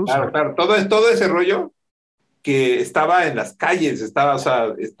 español incluso. Claro, claro, todo ese rollo que estaba en las calles, o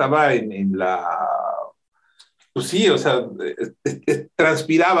sea, estaba en pues sí, o sea,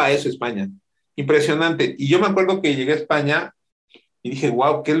 transpiraba eso España. Impresionante. Y yo me acuerdo que llegué a España y dije,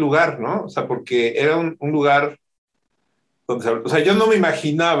 wow, qué lugar, ¿no? O sea, porque era un lugar donde, o sea, yo no me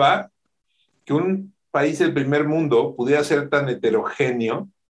imaginaba que un país del primer mundo pudiera ser tan heterogéneo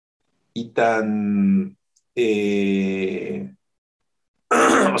y tan,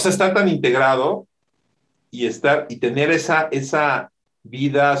 o sea, estar tan integrado y tener esa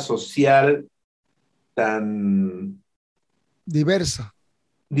vida social tan Diversa.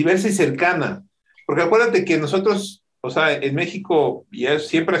 diversa y cercana. Porque acuérdate que nosotros O sea, en México ya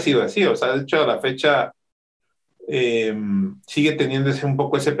siempre ha sido así. O sea, de hecho, a la fecha eh, sigue teniendo un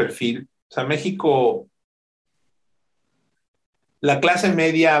poco ese perfil. O sea, México, la clase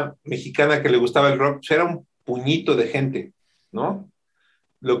media mexicana que le gustaba el rock, pues era un puñito de gente, ¿no?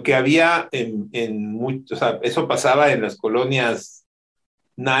 Lo que había o sea, eso pasaba en las colonias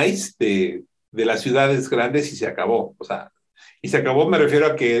nice de las ciudades grandes y se acabó. O sea, y se acabó, me refiero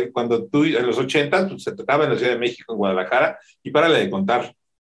a que cuando tú, en los 80, pues, se tocaba en la Ciudad de México, en Guadalajara, y párale de contar,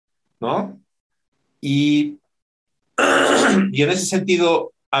 ¿no? Y, y en ese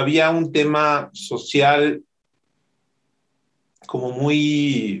sentido había un tema social como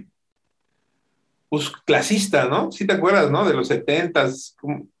muy pues, clasista, ¿no? ¿Sí te acuerdas, no? De los 70s,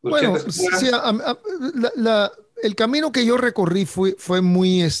 Bueno, 80s, ¿cómo sí, era? el camino que yo recorrí fue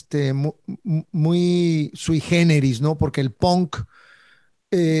muy, muy sui generis, ¿no? Porque el punk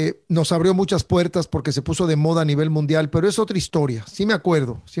nos abrió muchas puertas porque se puso de moda a nivel mundial, pero es otra historia. Sí me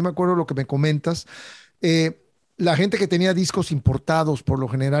acuerdo lo que me comentas. Eh, la gente que tenía discos importados, por lo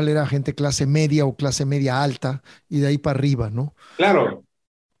general, era gente clase media o clase media alta, y de ahí para arriba, ¿no? Claro,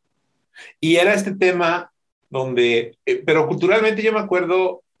 y era este tema donde, pero culturalmente yo me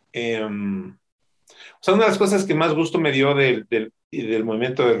acuerdo, o sea, una de las cosas que más gusto me dio del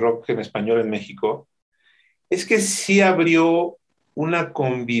movimiento del rock en español en México es que sí abrió una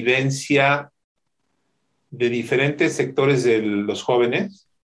convivencia de diferentes sectores de los jóvenes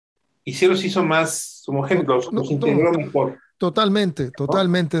y sí los hizo más homogéneos, No, los no, integró mejor, totalmente, ¿no?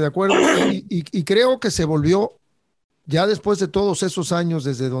 totalmente de acuerdo. Y creo que se volvió, ya después de todos esos años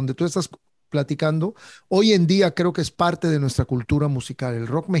desde donde tú estás platicando, hoy en día creo que es parte de nuestra cultura musical. El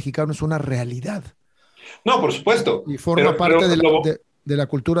rock mexicano es una realidad No, por supuesto, y forma pero parte de la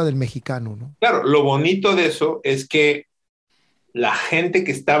cultura del mexicano, ¿no? claro, lo bonito de eso es que la gente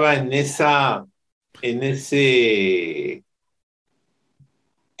que estaba en ese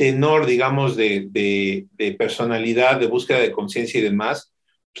tenor, digamos, de personalidad, de búsqueda de conciencia y demás,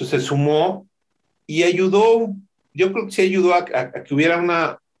 pues se sumó y ayudó, yo creo que sí ayudó a que hubiera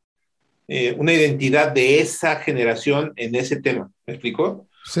una identidad de esa generación en ese tema. ¿Me explico? O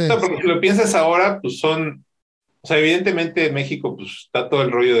Sí, sea, porque si lo piensas ahora, pues o sea, evidentemente en México pues está todo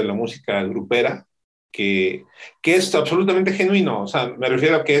el rollo de la música grupera, que, que es absolutamente genuino. O sea, me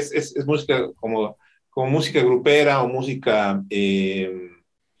refiero a que es música como música grupera o música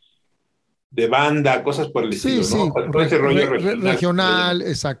de banda, cosas por el sí, estilo, ¿no? sí, O sea, todo ese rollo regional, que le llaman, regional,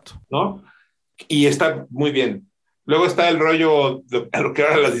 exacto. ¿no? Y está muy bien. Luego está el rollo, a lo que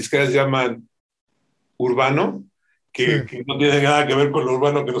ahora las disqueras llaman urbano, Sí, que no tiene nada que ver con lo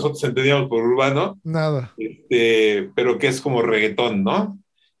urbano que nosotros entendíamos por urbano, nada. pero que es como reggaetón, ¿no?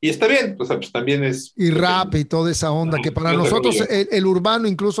 Y está bien, o sea, pues también es Y rap y toda esa onda, que para otro nosotros rollo. el urbano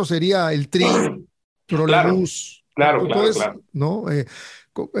incluso sería el Tri, Claro, Trolebús, claro, todo claro, es, claro. ¿no?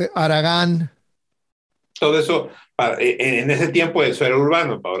 Aragán, Todo eso, en ese tiempo eso era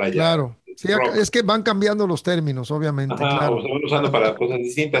urbano, ahora ya claro. Sí, es rock. es que van cambiando los términos, obviamente, Ajá, o claro. se van usando para cosas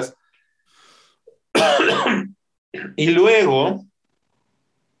distintas. Y luego,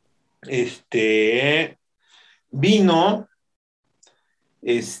 este, vino,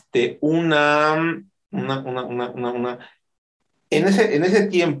 este, en ese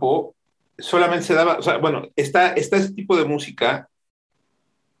tiempo solamente se daba, o sea, bueno, está ese tipo de música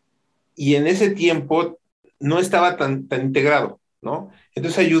y en ese tiempo no estaba tan integrado, ¿no?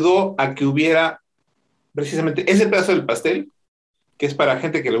 Entonces ayudó a que hubiera precisamente ese pedazo del pastel, que es para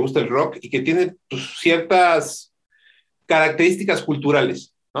gente que le gusta el rock y que tiene pues, ciertas características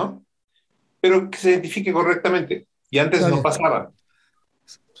culturales, ¿no? Pero que se identifique correctamente. Y antes Está no bien. pasaba,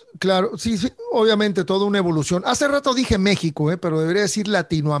 Claro, sí, sí, obviamente toda una evolución. Hace rato dije México, pero debería decir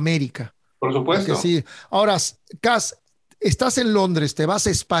Latinoamérica, por porque supuesto. sí. Ahora, Cas, estás en Londres, te vas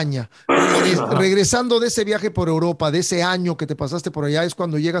a España. Ajá. Regresando de ese viaje por Europa, de ese año que te pasaste por allá, es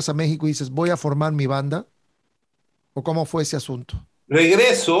cuando llegas a México y dices, voy a formar mi banda. ¿O cómo fue ese asunto?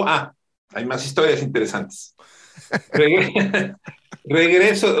 Regreso, hay más historias interesantes. Regre-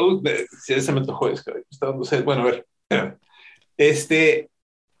 regreso, sí, se me antojó, no sé, bueno, a ver, este,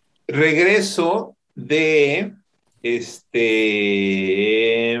 regreso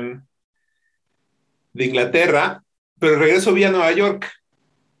este, de Inglaterra, pero regreso vía Nueva York,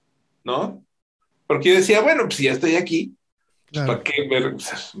 ¿no? Porque yo decía, bueno, pues si ya estoy aquí, pues Claro. ¿para qué ver? O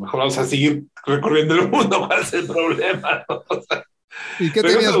sea, mejor vamos a seguir recorriendo el mundo, ¿cuál es el problema? ¿No? O sea, ¿Y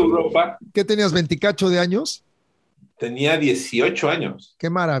regreso de Europa, qué tenías, 24 de años? tenía 18 años, Qué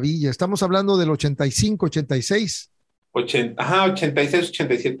maravilla. Estamos hablando del 85, 86. 86,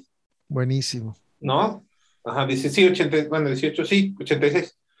 87, Buenísimo. ¿no? Ajá, dice, sí, 80, bueno, 18, sí,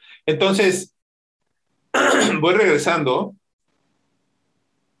 86. Entonces, voy regresando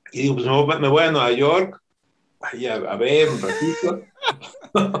y digo, pues me voy a Nueva York, ahí a ver un ratito,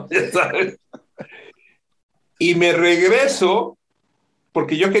 ya sabes. Y me regreso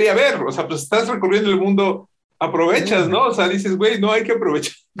porque yo quería ver, o sea, pues estás recorriendo el mundo, aprovechas, ¿no? O sea, dices, güey, no hay que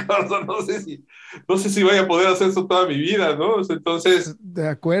aprovechar, o sea, no sé si vaya a poder hacer eso toda mi vida, ¿no? O sea, entonces, De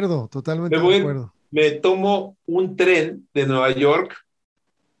acuerdo, me totalmente de voy, acuerdo. me tomo un tren de Nueva York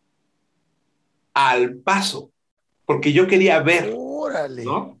al Paso, porque yo quería ver, Órale.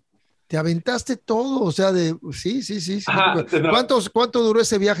 ¿no? Te aventaste todo, o sea, sí, sí, sí, sí. Ajá, ¿Cuánto duró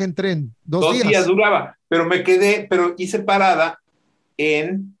ese viaje en tren? ¿Dos 2 días días? duraba, pero me quedé, pero hice parada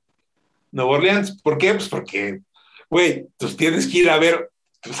en Nueva Orleans. ¿Por qué? Pues porque, güey, pues tienes que ir a ver,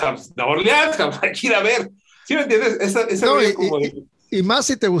 pues, a Nueva Orleans, hay que ir a ver. ¿Sí me entiendes? Ese No, rollo como de, y más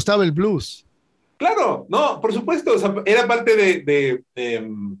si te gustaba el blues. claro, no, por supuesto, o sea, era parte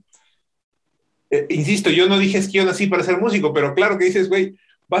insisto, yo no dije es que yo nací para ser músico, pero claro que dices, güey,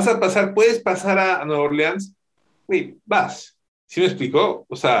 vas a pasar, puedes pasar a Nueva Orleans, güey, vas. ¿Sí me explicó?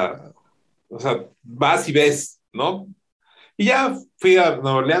 O sea, vas y ves, ¿no? Y ya fui a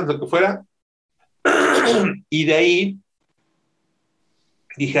Nueva Orleans, lo que fuera, y de ahí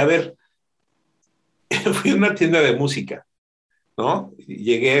dije, a ver, fui a una tienda de música, ¿no? Y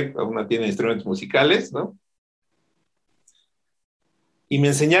llegué a una tienda de instrumentos musicales, ¿no? Y me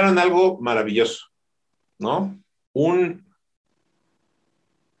enseñaron algo maravilloso, ¿no? Un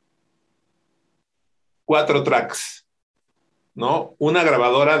 4 tracks, ¿no? Una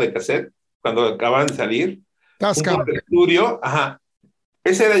grabadora de cassette, cuando acaban de salir, un Tascam, Mono Studio, ajá,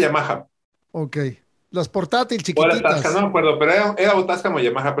 ese era Yamaha, ok. Las portátil o era Tascam, no chiquititas. me acuerdo, pero era o Tascam o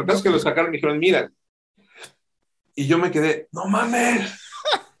Yamaha, pero el caso Yo, es que lo sacaron y me dijeron, mira, y yo me quedé, no mames,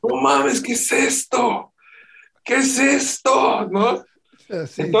 ¿qué es esto? ¿Qué es esto? ¿No? sí,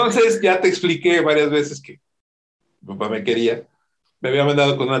 sí. Entonces ya te expliqué varias veces que mi papá me quería, me había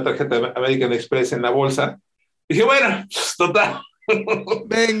mandado con una tarjeta de American Express en la bolsa. Dije, bueno, pues, total,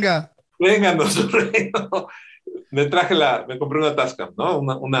 Venga. vénganos, reino. Me compré una Tascam, ¿no?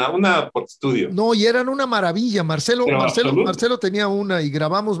 Una por estudio. No, y eran una maravilla. Pero absoluto. Marcelo tenía una y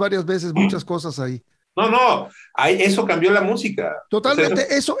grabamos varias veces muchas cosas ahí. No, no, eso cambió la música. O sea,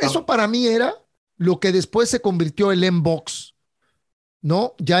 Totalmente, eso no, para mí era lo que después se convirtió el M-Box,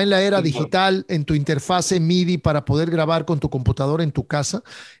 ¿no? Ya en la era digital, en tu interfase MIDI para poder grabar con tu computadora en tu casa.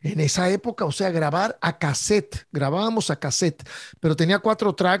 En esa época, o sea, grabar a cassette, grabábamos a cassette, pero tenía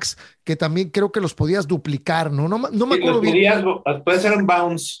 4 tracks que también creo que los podías duplicar, ¿no? No me sí, acuerdo bien. puede ser un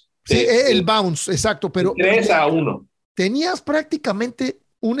bounce Sí, el bounce, exacto, de pero 3-1. tenías prácticamente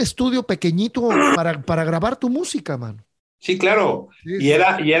un estudio pequeñito para grabar tu música, mano. Sí, claro. Sí, Y sí.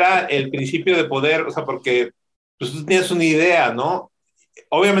 era el principio de poder, o sea, porque pues, tú tenías una idea, ¿no?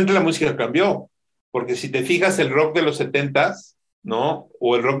 Obviamente la música cambió, porque si te fijas el rock de los 70s, ¿no?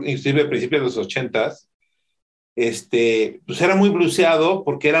 O el rock inclusive a principios de los 80s, pues era muy bluseado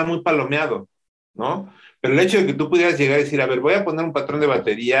porque era muy palomeado, ¿no? Pero el hecho de que tú pudieras llegar y decir, a ver, voy a poner un patrón de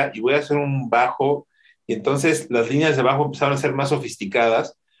batería y voy a hacer un bajo, y entonces las líneas de bajo empezaron a ser más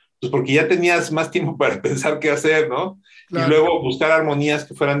sofisticadas, pues porque ya tenías más tiempo para pensar qué hacer, ¿no? Y Claro, luego buscar armonías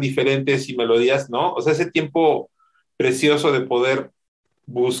que fueran diferentes y melodías, ¿no? O sea, ese tiempo precioso de poder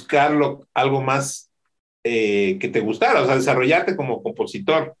buscarlo, algo más que te gustara, o sea, desarrollarte como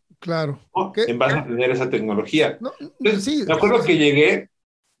compositor, claro. ¿no? ¿Qué? En base a tener esa tecnología. No, Entonces, sí, me sí, acuerdo sí. que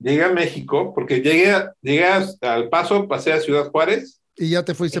llegué a México, porque llegué al Paso, pasé a Ciudad Juárez, Y ya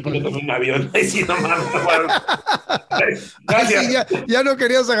te fuiste y para me allá. tomé un avión. Ay, sí, no mames, no mames. Ay, sí, Gracias. ya no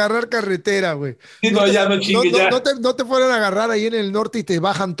querías agarrar carretera, güey. Sí, no, ya no chingue, ya. No te fueran a agarrar ahí en el norte y te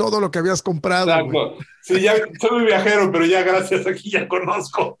bajan todo lo que habías comprado, güey. Exacto. Sí, ya soy muy viajero, pero ya gracias, aquí ya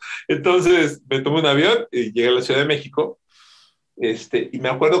conozco. Entonces me tomé un avión y llegué a la Ciudad de México, y me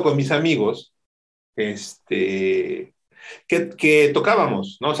acuerdo con mis amigos, que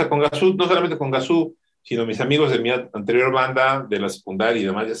tocábamos, ¿no? O sea, con Gazú, no solamente con Gazú, sino mis amigos de mi anterior banda, de la secundaria y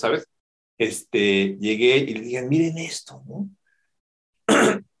demás, ya sabes, llegué y les dije, miren esto, ¿no?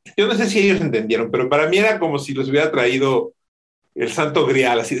 Yo no sé si ellos entendieron, pero para mí era como si los hubiera traído el santo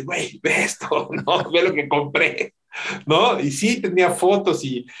grial, así de, güey, ve esto, ¿no? Ve lo que compré, ¿no? Y sí, tenía fotos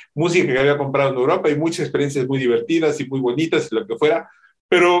y música que había comprado en Europa y muchas experiencias muy divertidas y muy bonitas y lo que fuera,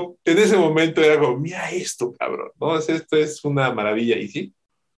 pero en ese momento era como, mira esto, cabrón, ¿no? Esto es una maravilla. Y sí,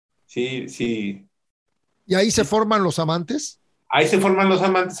 sí, sí, Y ahí se sí. forman los amantes. Ahí se forman los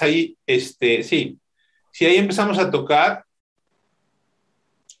amantes, ahí, sí, sí, ahí empezamos a tocar,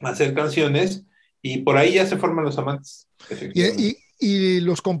 a hacer canciones y por ahí ya se forman los amantes, efectivamente. Y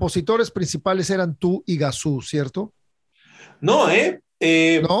los compositores principales eran tú y Gazú, ¿cierto? No,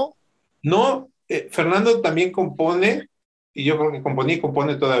 ¿No? no, Fernando también compone, y yo creo que componía y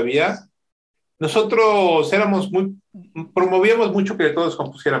compone todavía. Nosotros promovíamos mucho que todos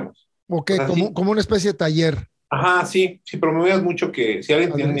compusiéramos. Ok, O sea, como, sí, como una especie de taller. ajá, sí, sí, promovíamos mucho que si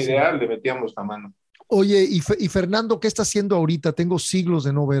alguien tenía una Padrísimo. idea, le metíamos la mano. Oye, y Fernando, ¿qué está haciendo ahorita? Tengo siglos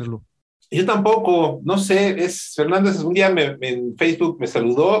de no verlo. Yo tampoco, no sé, Fernández un día en Facebook me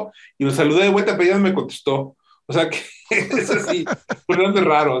saludó y lo saludé de vuelta, pero ya no me contestó. O sea que es así, Fernando es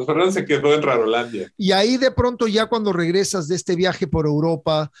raro, Fernando se quedó en Rarolandia. Y ahí de pronto ya cuando regresas de este viaje por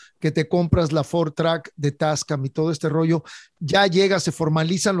Europa, que te compras la Ford Track de Tascam y todo este rollo, ya llegas, se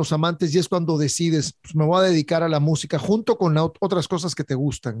formalizan los amantes y es cuando decides, pues me voy a dedicar a la música junto con otras cosas que te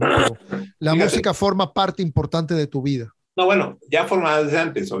gustan, ¿no? Pero la Fíjate, música forma parte importante de tu vida. no, bueno, ya formada desde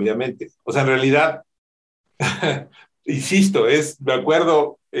antes, obviamente. O sea, en realidad, insisto, me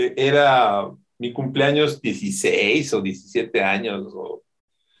acuerdo, era mi cumpleaños 16 o 17 años, o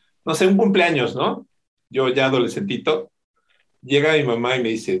no sé, un cumpleaños, ¿no? Yo ya adolescentito, llega mi mamá y me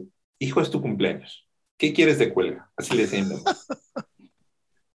dice, hijo, es tu cumpleaños, ¿qué quieres de cuelga? Así le decía mi mamá.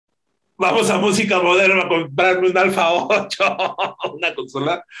 Vamos a música moderna a comprarme un Alfa 8, una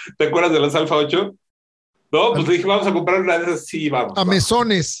consola. ¿Te acuerdas de los Alfa 8? No, pues le dije, vamos a comprar una de esas. Sí, A vamos.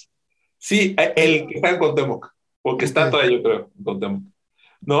 mesones. Sí, el que está en Cuauhtémoc, porque está Okay. todavía, yo creo, en Cuauhtémoc.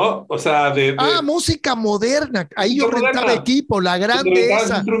 ¿No? O sea, Música moderna. Ahí yo música rentaba moderna, equipo, la donde grande rentaban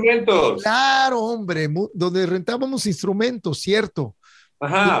esa. instrumentos. Claro, hombre, donde rentábamos instrumentos, cierto.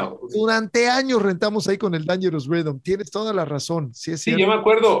 Ajá. Durante años rentamos ahí con el Dangerous Rhythm. Tienes toda la razón, sí es Sí, cierto.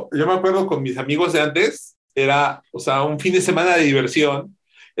 yo me acuerdo con mis amigos de antes, era, o sea, un fin de semana de diversión.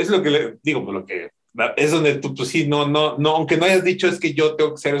 Es lo que le digo, por lo que es donde tú, pues sí, no, aunque no hayas dicho es que yo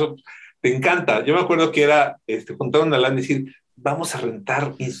tengo que hacer eso, te encanta. Yo me acuerdo que era juntar una lana y decir, vamos a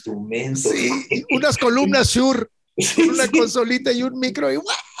rentar instrumentos. Sí, unas columnas Shure con Sí, una sí. consolita y un micro y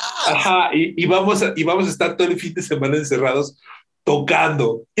 ¡guau! Ajá, y vamos a estar todo el fin de semana encerrados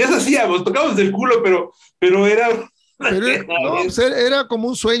tocando. Y eso hacíamos, tocábamos del culo, pero era una Pero no, pues llenadera. era como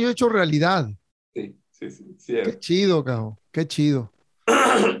un sueño hecho realidad. Sí, sí, sí, Qué cierto. chido, cabrón. Qué chido. Qué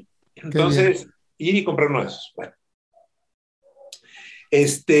bien. Entonces, ir y comprar uno de esos. Bueno,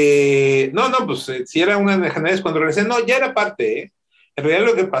 no, pues si era una de cuando regresé, no, ya era parte, ¿eh? En realidad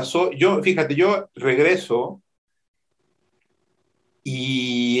lo que pasó, fíjate, yo regreso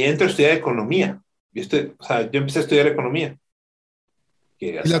y entro a estudiar economía. O sea, yo empecé a estudiar economía, que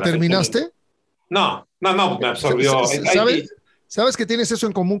 ¿Y hasta la la fecha terminaste? no, me absorbió. Ahí ¿Sabes? sí. ¿Sabes que tienes eso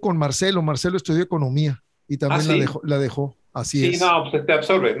en común con Marcelo? Marcelo estudió economía y Ah, también la sí. dejó, la dejó. Así Sí, es. no, pues te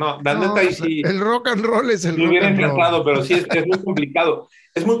absorbe. No, la No, neta ahí pues sí el rock and roll es el me rock hubiera and roll. encantado, pero sí es muy complicado.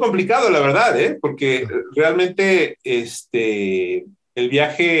 Es muy complicado, la verdad, ¿eh? Porque realmente el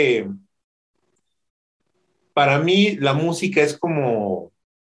viaje, para mí, la música es como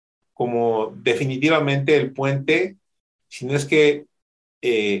definitivamente el puente, si no es que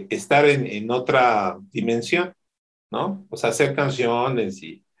estar en otra dimensión, ¿no? O sea, hacer canciones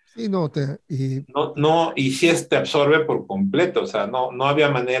y Sí, no, y sí te absorbe por completo, o sea, no había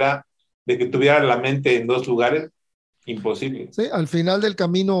manera de que tuviera la mente en dos lugares, imposible. sí, al final del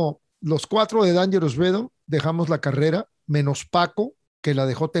camino, los cuatro de Dangerous Rhythm dejamos la carrera, menos Paco, que la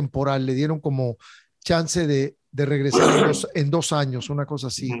dejó temporal, le dieron como chance de regresar en 2 años, una cosa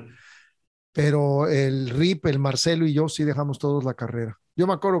así. Pero el Rip, el Marcelo y yo sí dejamos todos la carrera. Yo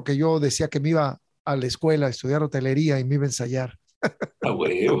me acuerdo que yo decía que me iba a la escuela a estudiar hotelería y me iba a ensayar. A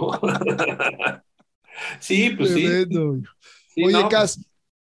huevo. Sí, pues sí, Tremendo. sí, Oye, no, Cas,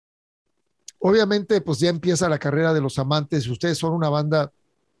 obviamente pues ya empieza la carrera de los amantes. Ustedes son una banda,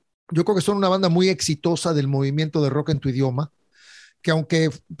 yo creo que son una banda muy exitosa del movimiento de rock en tu idioma, que aunque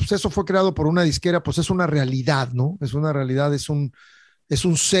pues, eso fue creado por una disquera, pues es una realidad, ¿no? Es una realidad, es un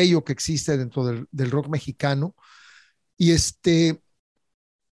sello que existe dentro del rock mexicano. Y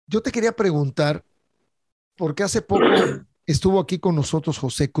yo te quería preguntar, porque hace poco estuvo aquí con nosotros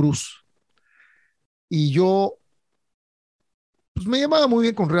José Cruz y yo, pues me llamaba muy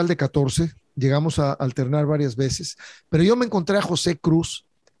bien con Real de 14, llegamos a alternar varias veces, pero yo me encontré a José Cruz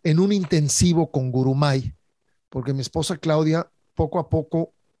en un intensivo con Gurumay, porque mi esposa Claudia, poco a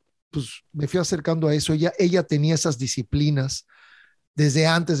poco, pues me fui acercando a eso, ella tenía esas disciplinas desde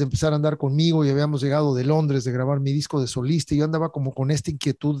antes de empezar a andar conmigo y habíamos llegado de Londres de grabar mi disco de solista y yo andaba como con esta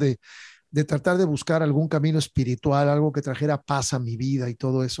inquietud de tratar de buscar algún camino espiritual, algo que trajera paz a mi vida y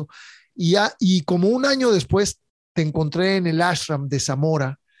todo eso. Y como un año después te encontré en el ashram de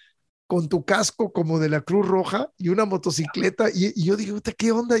Zamora con tu casco como de la Cruz Roja y una motocicleta y yo dije,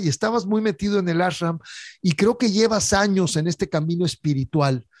 ¿qué onda? Y estabas muy metido en el ashram y creo que llevas años en este camino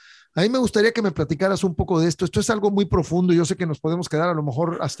espiritual. A mí me gustaría que me platicaras un poco de esto. Esto es algo muy profundo. Yo sé que nos podemos quedar a lo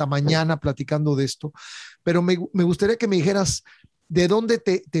mejor hasta mañana platicando de esto, pero me gustaría que me dijeras de dónde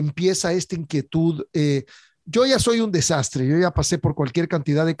te empieza esta inquietud. Yo ya soy un desastre. Yo ya pasé por cualquier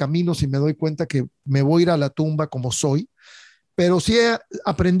cantidad de caminos y me doy cuenta que me voy a ir a la tumba como soy, pero sí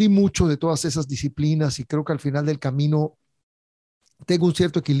aprendí mucho de todas esas disciplinas y creo que al final del camino tengo un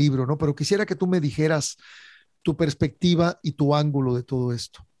cierto equilibrio, ¿no? Pero quisiera que tú me dijeras tu perspectiva y tu ángulo de todo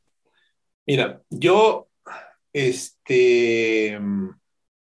esto. Mira, yo,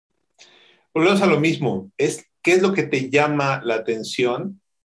 volvemos a lo mismo, ¿qué es lo que te llama la atención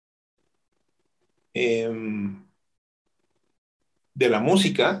eh, de la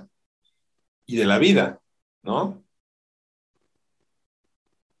música y de la vida, ¿no?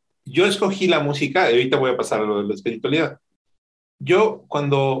 Yo escogí la música, y ahorita voy a pasar a lo de la espiritualidad. Yo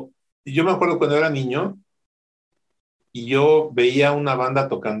me acuerdo cuando era niño y yo veía una banda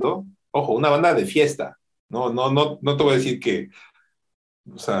tocando, ojo, una banda de fiesta, no te voy a decir que,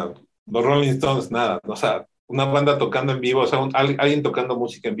 o sea, los Rolling Stones, nada, o sea, una banda tocando en vivo, o sea, alguien tocando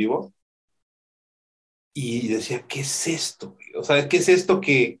música en vivo, y decía, ¿qué es esto? O sea, ¿qué es esto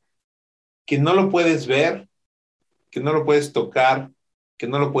que no lo puedes ver, que no lo puedes tocar, que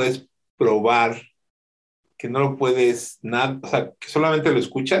no lo puedes probar, que no lo puedes, nada, o sea, que solamente lo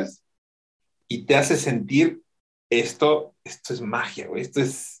escuchas y te hace sentir esto es magia, güey, esto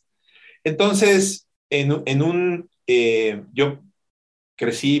es... Entonces, yo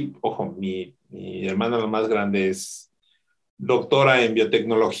crecí, ojo, mi hermana la más grande es doctora en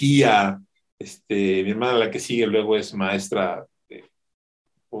biotecnología, mi hermana la que sigue luego es maestra,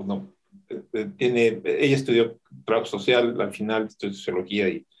 pues no, ella estudió trabajo social, al final estudió sociología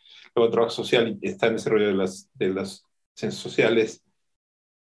y luego trabajo social y está en ese rollo de las ciencias sociales,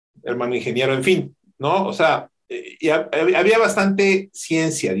 hermano ingeniero, en fin, ¿no? O sea, había bastante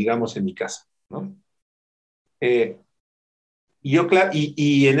ciencia, digamos, en mi casa, ¿no? Eh,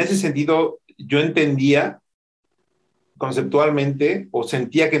 y en ese sentido, yo entendía conceptualmente o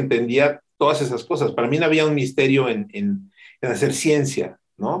sentía que entendía todas esas cosas. Para mí no había un misterio en hacer ciencia,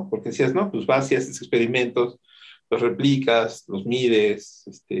 ¿no? Porque decías, no, pues vas y haces experimentos, los replicas, los mides,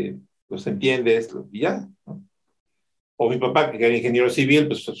 los entiendes, y ya, ¿no? O mi papá, que era ingeniero civil,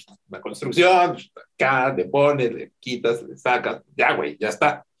 pues la construcción, pues, acá, le pones, le quitas, le sacas, ya, güey, ya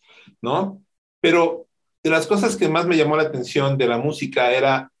está, ¿no? Pero de las cosas que más me llamó la atención de la música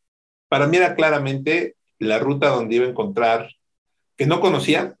para mí era claramente la ruta donde iba a encontrar, que no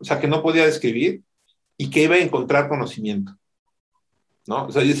conocía, o sea, que no podía describir, y que iba a encontrar conocimiento, ¿no?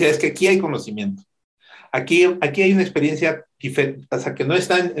 O sea, yo decía, es que aquí hay conocimiento. Aquí hay una experiencia diferente, o sea, que no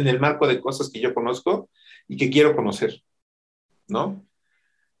está en el marco de cosas que yo conozco y que quiero conocer, ¿no?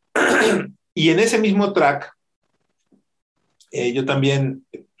 Y en ese mismo track, yo también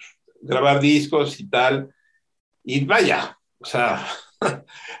grabar discos y tal, y vaya, o sea,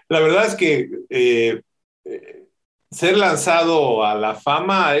 la verdad es que ser lanzado a la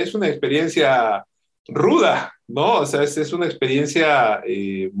fama es una experiencia ruda, ¿no? O sea, es una experiencia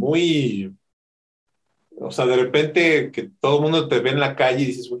muy, o sea, de repente que todo el mundo te ve en la calle y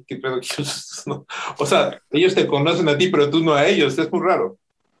dices, uy, qué pedo, ¿no? O sea, ellos te conocen a ti, pero tú no a ellos, es muy raro,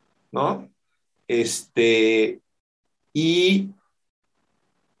 ¿no? Y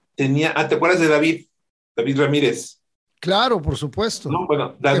 ¿te acuerdas de David? David Ramírez. Claro, por supuesto. No,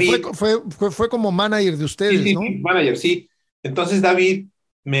 bueno, Que David, fue como manager de sí, ustedes, sí, ¿no? sí, manager, sí. Entonces David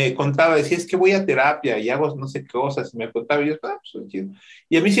me contaba, decía, es que voy a terapia y hago no sé qué cosas, y me contaba, y yo, pues, chido.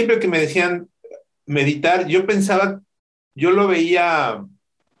 Y a mí siempre que me decían meditar, yo lo veía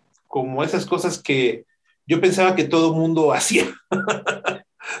como esas cosas que yo pensaba que todo mundo hacía,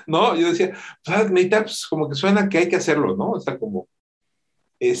 ¿no? Yo decía, pues, meditar, pues como que suena que hay que hacerlo, ¿no? O sea, como,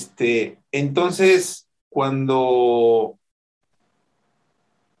 entonces, cuando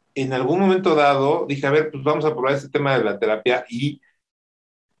en algún momento dado dije, a ver, pues vamos a probar este tema de la terapia y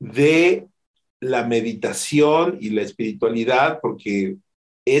de la meditación y la espiritualidad, porque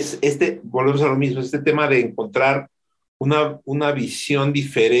volvemos a lo mismo, este tema de encontrar una visión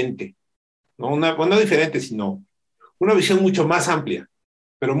diferente, ¿no? No diferente, sino una visión mucho más amplia,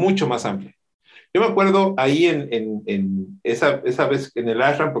 pero mucho más amplia. Yo me acuerdo ahí en esa vez en el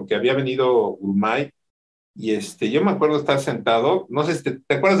ashram, porque había venido Gurmay, y yo me acuerdo estar sentado, no sé si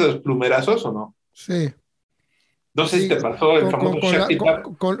te acuerdas de los plumerazos o no. Sí, No sé si sí, te pasó el famoso Shakti Pat.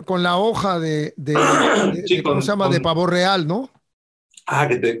 con la hoja Sí, ¿cómo se llama? De pavo real, ¿no?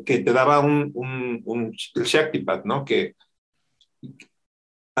 que te daba el Shakti Pat, ¿no? Que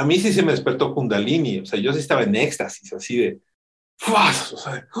a mí sí se me despertó Kundalini, o sea, yo sí estaba en éxtasis, así de, ¡fuas! O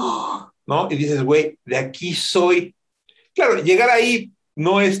sea, ¡oh! ¿no? Y dices, güey, de aquí soy. Claro, llegar ahí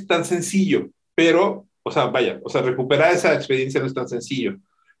no es tan sencillo, pero, o sea, vaya, o sea, recuperar esa experiencia no es tan sencillo.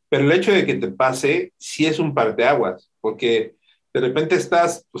 Pero el hecho de que te pase, sí es un parteaguas, porque de repente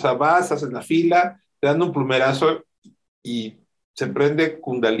estás, o sea, vas, haces la fila, te dan un plumerazo y se prende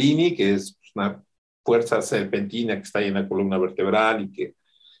Kundalini, que es una fuerza serpentina que está ahí en la columna vertebral y que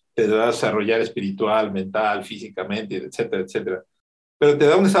te va a desarrollar espiritual, mental, físicamente, etcétera, etcétera. Pero te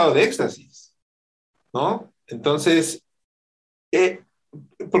da un estado de éxtasis, ¿no? Entonces,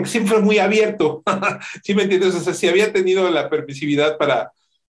 porque siempre fue muy abierto, ¿sí me entiendes? O sea, si había tenido la permisividad para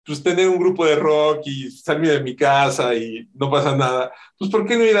pues, tener un grupo de rock y salirme de mi casa y no pasa nada, pues ¿por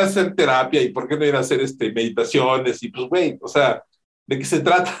qué no ir a hacer terapia y por qué no ir a hacer meditaciones? Y pues, güey, o sea, ¿de qué se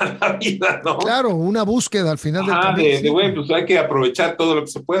trata la vida, no? Claro, una búsqueda al final del Ajá, camino. Sí. güey, pues hay que aprovechar todo lo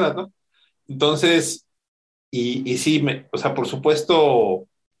que se pueda, ¿no? Entonces, y sí, o sea, por supuesto,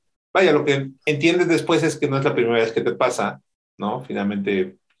 vaya, lo que entiendes después es que no es la primera vez que te pasa, ¿no?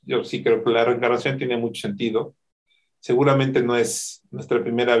 Finalmente, yo sí creo que la reencarnación tiene mucho sentido. Seguramente no es nuestra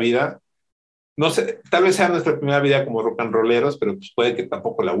primera vida. No sé, tal vez sea nuestra primera vida como rock and rolleros, pero pues puede que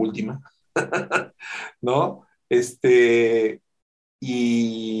tampoco la última, ¿no?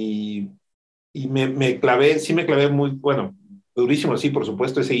 Y, y me clavé, sí me clavé muy, bueno, durísimo, sí, por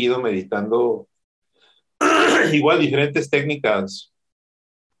supuesto, he seguido meditando igual diferentes técnicas.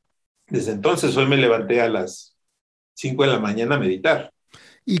 Desde entonces, hoy me levanté a las 5 de la mañana a meditar,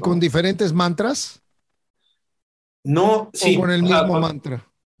 Y con ¿no? diferentes mantras No, o con sí, el o sea, mismo mantra.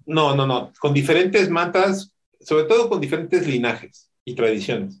 no, con diferentes mantras, sobre todo con diferentes linajes y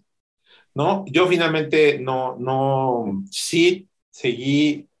tradiciones, ¿no? Yo finalmente sí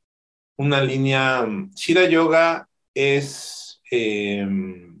seguí una línea, Siddha Yoga es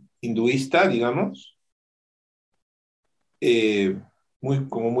hinduista, digamos, eh,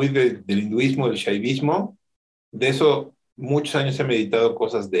 como muy del hinduismo, del shaivismo. De eso, muchos años he meditado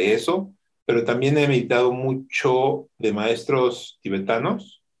cosas de eso, pero también he meditado mucho de maestros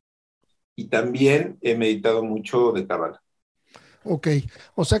tibetanos y también he meditado mucho de Kabbalah. Ok,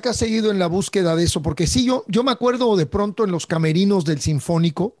 o sea que has seguido en la búsqueda de eso, porque sí, yo me acuerdo de pronto en los camerinos del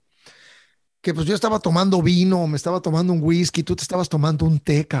Sinfónico, que pues yo estaba tomando vino, me estaba tomando un whisky, tú te estabas tomando un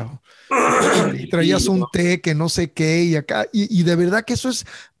té, cabrón. Y traías Sí, un no. té que no sé qué, y acá, y de verdad que eso es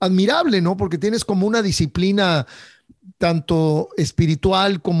admirable, ¿no? Porque tienes como una disciplina tanto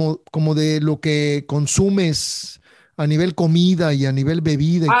espiritual como de lo que consumes a nivel comida y a nivel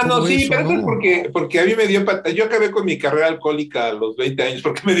bebida y Ah, no, todo sí, eso, pero eso es ¿no? porque a mí me dio, yo acabé con mi carrera alcohólica a los 20 años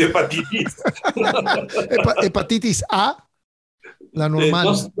porque me dio hepatitis. Hepatitis A, la No,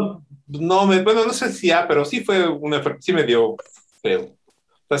 normal. bueno, no sé si pero sí fue sí me dio feo.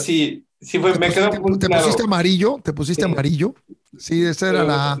 O sea, sí, sí fue, me quedó muy Te pusiste claro. amarillo, te pusiste Sí, amarillo. Sí, esa era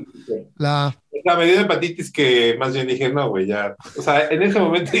la. o sea, me dio hepatitis que más bien dije, no, güey, ya. O sea, en ese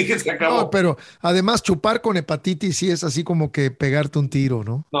momento dije, se No, acabó. pero además chupar con hepatitis sí es así como que pegarte un tiro,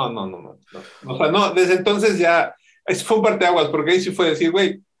 ¿no? No. O sea, no, desde entonces ya, eso fue un parteaguas, porque ahí sí fue decir,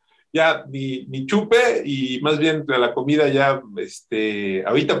 güey, ya ni chupe y más bien de la comida ya,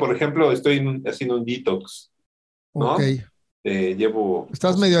 ahorita, por ejemplo, estoy haciendo un detox, Ok. ¿no? Llevo,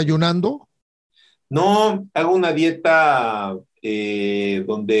 ¿Estás medio ayunando? no, hago una dieta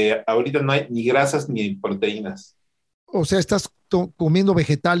donde ahorita no hay ni grasas ni proteínas. O sea, ¿estás comiendo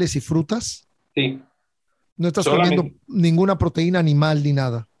vegetales y frutas? Sí, No estás comiendo solamente, ninguna proteína animal ni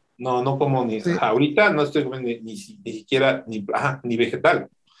nada. no como ni, Sí. ajá, ahorita no estoy comiendo ni siquiera, ni vegetal. O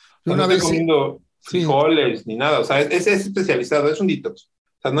Yo sea, no una estoy vez sí, comiendo sí, frijoles ni nada. O sea, es especializado, es un detox.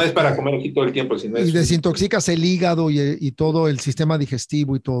 O sea, no es ok. para comer aquí todo el tiempo, sino Y es un... desintoxicas el hígado y todo el sistema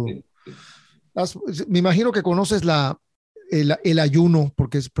digestivo y todo. Sí, sí. Me imagino que conoces el ayuno,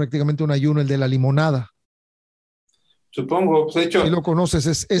 porque es prácticamente un ayuno, el de la limonada. Supongo, pues de Si hecho, lo conoces,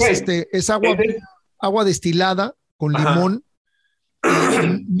 güey, es ese- agua destilada con ajá, limón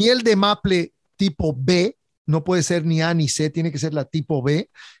y miel de maple tipo B, no puede ser ni A ni C, tiene que ser la tipo B,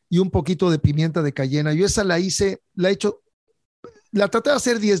 y un poquito de pimienta de cayena. Yo esa la he hecho, la traté de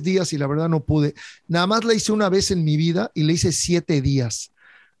hacer 10 días y la verdad no pude. Nada más la hice una vez en mi vida y la hice 7 días.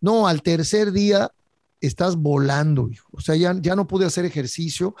 No, al tercer día estás volando, hijo. O sea, ya no pude hacer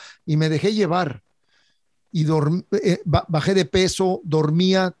ejercicio y me dejé llevar. Y bajé de peso,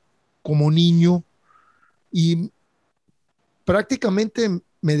 dormía como niño y prácticamente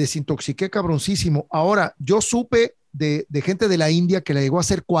me desintoxiqué cabroncísimo. Ahora, yo supe de gente de la India que la llegó a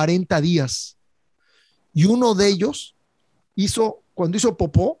hacer 40 días y uno de ellos cuando hizo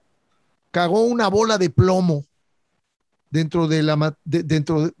popó, cagó una bola de plomo dentro de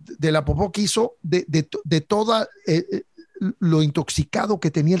la popó que hizo de toda lo intoxicado que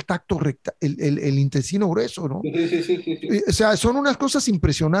tenía el tacto rectal, el intestino grueso, ¿no? Sí, sí, sí, sí, sí. O sea, son unas cosas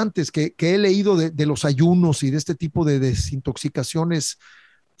impresionantes que he leído de los ayunos y de este tipo de desintoxicaciones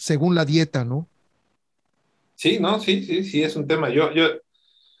según la dieta, ¿no? Sí, no, sí, sí, sí, es un tema. Yo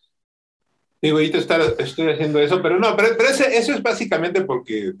digo, ahorita estoy haciendo eso, pero no, pero eso es básicamente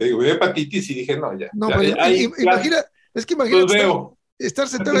porque, te digo, me dio hepatitis y dije, no, ya, No, ya, pues ahí ya imagina, es que imagínate los veo. estar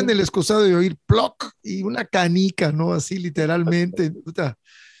sentado en el excusado y oír ploc y una canica, ¿no? Así literalmente. Puta.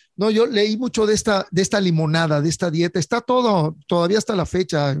 No, yo leí mucho de esta limonada, de esta dieta. Está todo, todavía hasta la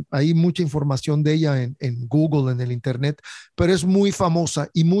fecha, hay mucha información de ella en Google, en el Internet, pero es muy famosa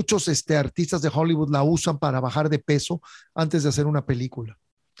y muchos artistas de Hollywood la usan para bajar de peso antes de hacer una película.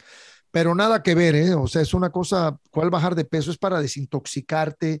 Pero nada que ver, ¿eh? O sea, es una cosa, ¿cuál bajar de peso? Es para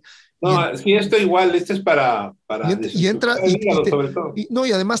desintoxicarte y, en- No, sí, esto igual, esto es para y entra desintoxicar el hígado, sobre todo. no,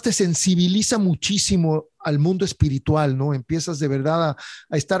 y además te sensibiliza muchísimo al mundo espiritual, ¿no? Empiezas de verdad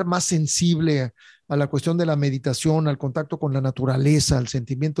a estar más sensible a la cuestión de la meditación, al contacto con la naturaleza, al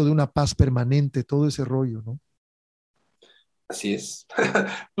sentimiento de una paz permanente, todo ese rollo, ¿no? Así es.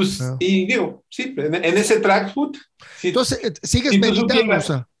 Pues, Ah. y digo, sí, en ese track food, si, Entonces, sigues si tú meditando, o supieras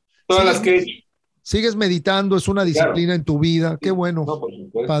sea, todas sigues, las que he hecho, sigues meditando, es una claro, disciplina en tu vida, qué sí, bueno, no, por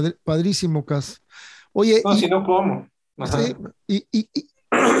supuesto. padrísimo, Cas. Oye, No, si no, ¿cómo? sí, Ajá. y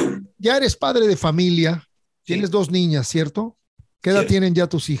ya eres padre de familia, tienes Sí, 2 niñas, ¿cierto? ¿Qué edad cierto. tienen ya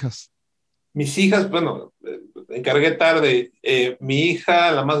tus hijas? Mis hijas, bueno, encargué tarde. Mi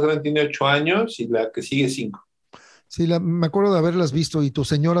hija, la más grande, tiene 8 años y la que sigue 5. Sí, me acuerdo de haberlas visto y tu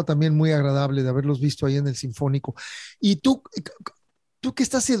señora también muy agradable de haberlos visto ahí en el Sinfónico. ¿Y tú qué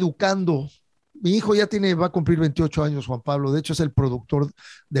estás educando? Mi hijo ya va a cumplir 28 años, Juan Pablo. De hecho, es el productor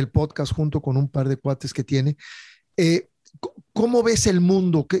del podcast junto con un par de cuates que tiene. Eh, ¿Cómo ves el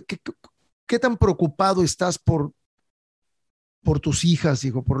mundo? ¿Qué tan preocupado estás por tus hijas,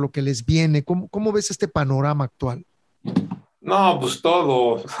 hijo, por lo que les viene? ¿Cómo ves este panorama actual? No, pues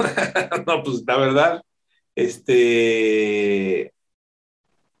todo. No, pues la verdad, este,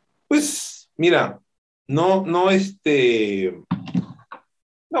 pues mira, no, no,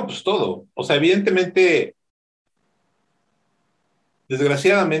 pues todo. O sea, evidentemente,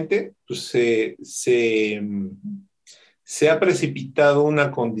 desgraciadamente, pues se ha precipitado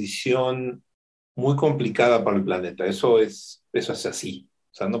una condición muy complicada para el planeta. Eso es así.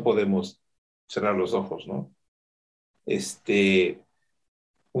 O sea, no podemos cerrar los ojos, ¿no? Este,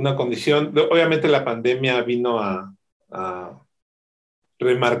 una condición, obviamente la pandemia vino a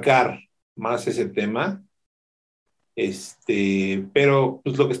remarcar más ese tema, pero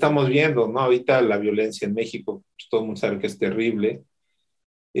pues lo que estamos viendo, ¿no? Ahorita la violencia en México, pues, todo el mundo sabe que es terrible.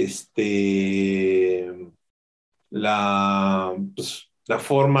 Este, la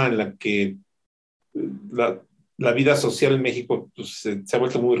forma en la que la, la vida social en México pues, se ha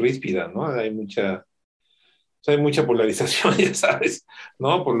vuelto muy ríspida, ¿no? Hay mucha polarización, ya sabes,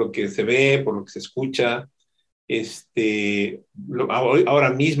 ¿no? Por lo que se ve, por lo que se escucha.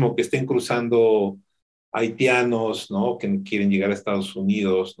 Ahora mismo que estén cruzando haitianos, ¿no? Que quieren llegar a Estados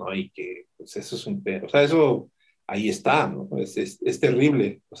Unidos, ¿no? Y que, pues eso es o sea, eso ahí está, ¿no? Es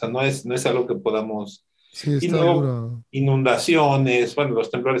terrible, o sea, no es algo que podamos, Sí, y está luego dura. inundaciones, bueno,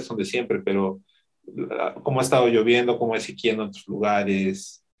 los temblores son de siempre, pero cómo ha estado lloviendo, cómo hay sequía en otros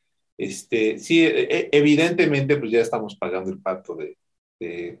lugares, sí, evidentemente, pues ya estamos pagando el pato de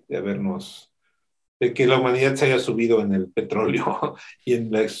habernos de que la humanidad se haya subido en el petróleo y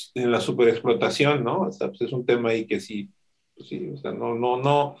en la superexplotación, ¿no? O sea, pues es un tema ahí que sí, pues sí, o sea,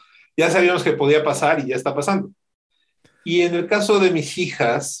 no, ya sabíamos que podía pasar y ya está pasando. Y en el caso de mis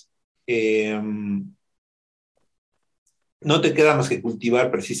hijas, no te queda más que cultivar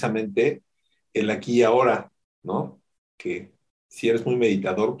precisamente el aquí y ahora, ¿no? Que si eres muy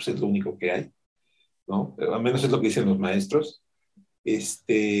meditador, pues es lo único que hay, ¿no? Pero al menos es lo que dicen los maestros.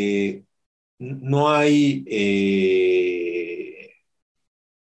 No hay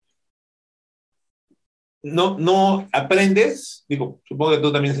no aprendes, digo, supongo que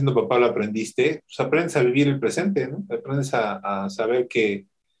tú también siendo papá lo aprendiste, pues aprendes a vivir el presente, ¿no? Aprendes a saber que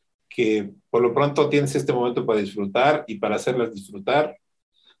por lo pronto tienes este momento para disfrutar y para hacerlas disfrutar,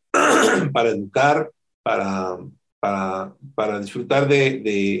 para educar, para disfrutar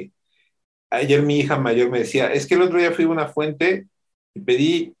de... Ayer mi hija mayor me decía, es que el otro día fui a una fuente y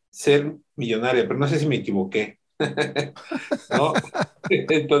pedí ser millonaria, pero no sé si me equivoqué. ¿No?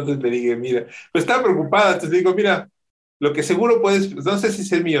 Entonces le dije, mira, pues estaba preocupada, entonces le digo, mira, lo que seguro puedes, no sé si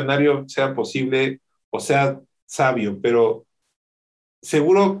ser millonario sea posible o sea sabio, pero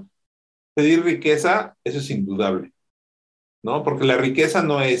seguro pedir riqueza, eso es indudable, ¿no? Porque la riqueza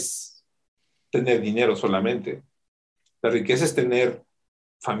no es tener dinero solamente, La riqueza es tener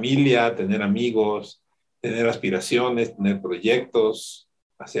familia, tener amigos, tener aspiraciones, tener proyectos,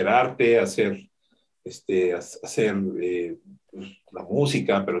 hacer arte, hacer pues, la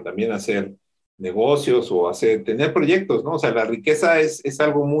música, pero también hacer negocios o tener proyectos, ¿no? O sea, la riqueza es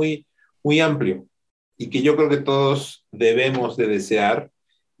algo muy, muy amplio y que yo creo que todos debemos de desear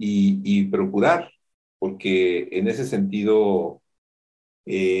y procurar, porque en ese sentido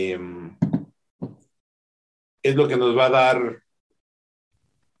eh, es lo que nos va a dar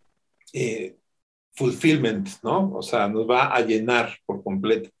eh, fulfillment, ¿no? O sea, nos va a llenar por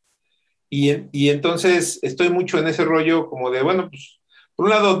completo. Y entonces estoy mucho en ese rollo como de, bueno, pues, por un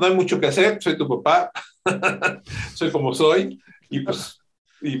lado no hay mucho que hacer, soy tu papá, soy como soy, y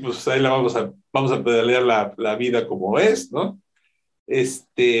pues ahí vamos a pedalear la vida como es, ¿no?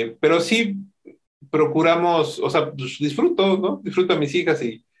 Pero sí procuramos, o sea, pues disfruto, ¿no? Disfruto a mis hijas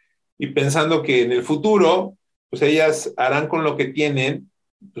y pensando que en el futuro, pues ellas harán con lo que tienen,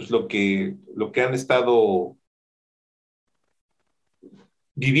 pues lo que han estado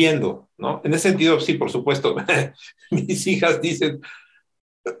viviendo, ¿no? En ese sentido, sí, por supuesto, mis hijas dicen,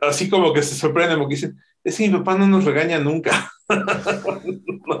 así como que se sorprenden, porque dicen, es que mi papá no nos regaña nunca,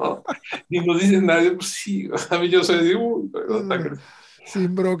 ¿no? Ni nos dicen nada, pues sí, o sea, yo soy de, Sí,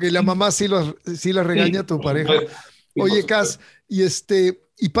 bro, que la mamá sí la regaña sí, a tu por pareja. supuesto, sí, por Oye, Cas, supuesto.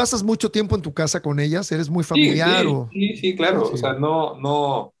 ¿y pasas mucho tiempo en tu casa con ellas? ¿Eres muy Sí, familiar sí, o? sí, sí, claro, o Sí. sea,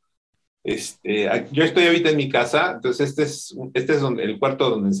 no, yo estoy ahorita en mi casa, entonces este es el cuarto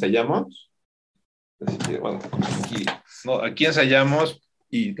donde ensayamos. Así que, bueno, aquí, no, aquí ensayamos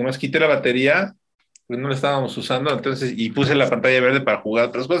y como quité la batería, pues no la estábamos usando, entonces, y puse la pantalla verde para jugar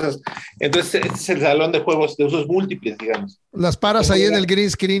otras cosas. Entonces, este es el salón de juegos de usos múltiples, digamos. Las paras ahí en el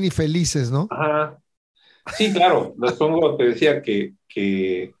green screen y felices, ¿no? Ajá. Sí, claro, les pongo, te decía que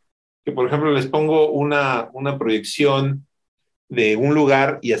por ejemplo, les pongo una proyección de un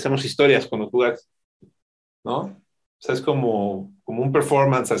lugar y hacemos historias con los lugares, ¿no? O sea, es como un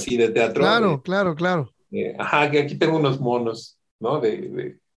performance así de teatro, Claro, claro, claro. ajá, que aquí tengo unos monos, ¿no?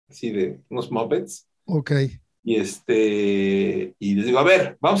 Así de unos Muppets. Ok. Y les digo, a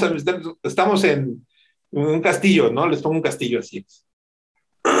ver, estamos en un castillo, ¿no? Les pongo un castillo así.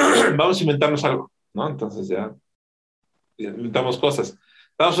 Vamos a inventarnos algo, ¿no? Entonces ya inventamos cosas.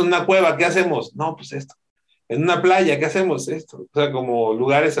 Estamos en una cueva, ¿qué hacemos? No, pues esto. En una playa, ¿qué hacemos? Esto. O sea, como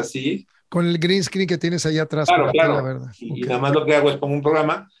lugares así. Con el green screen que tienes allá atrás, con Claro, la tela claro. verde. Y Ok. nada más lo que hago es pongo un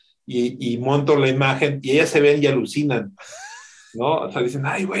programa y monto la imagen y ellas se ven y alucinan, ¿no? O sea, dicen,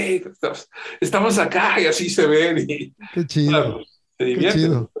 ay, güey, estamos acá y así se ven y, Qué chido, claro, se qué divierten.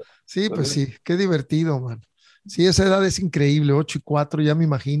 chido. Sí, pues Entonces, sí, qué divertido, man. Sí, esa edad es increíble, 8 y 4, ya me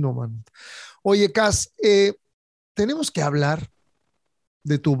imagino, man. Oye, Cas, tenemos que hablar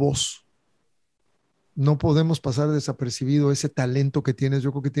de tu voz. No podemos pasar desapercibido ese talento que tienes.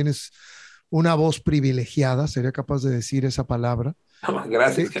 Yo creo que tienes una voz privilegiada, sería capaz de decir esa palabra,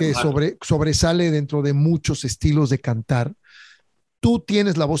 gracias, que Germán. sobresale dentro de muchos estilos de cantar. Tú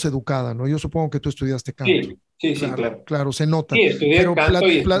tienes la voz educada, ¿no? Yo supongo que tú estudiaste canto. Sí, sí, sí, Claro, claro. claro, se nota. Sí, estudié Pero canto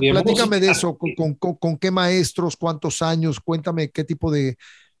y estudié platícame de música. eso, con qué maestros, cuántos años, cuéntame qué tipo de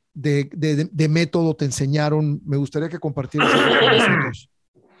método te enseñaron. Me gustaría que compartieras eso con nosotros.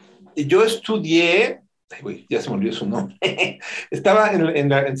 Yo estudié, ay, güey, ya se me olvidó su nombre. Estaba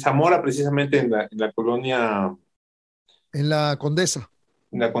en Zamora, precisamente en la colonia, En la Condesa.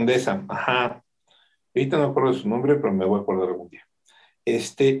 en la Condesa. Ajá. Ahorita no me acuerdo de su nombre, pero me voy a acordar algún día.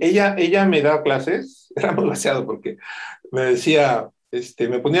 Ella me daba clases, era muy vaciado porque me decía,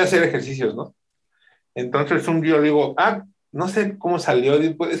 me ponía a hacer ejercicios, ¿no? Entonces un día le digo, no sé cómo salió,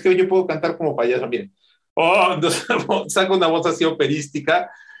 digo, "Pues, es que yo puedo cantar como payaso, miren. Oh, entonces saca una voz así operística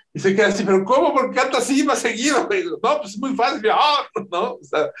y se queda así, pero ¿cómo? ¿Por qué canta así más seguido? Y digo, no, pues es muy fácil, ¿no? O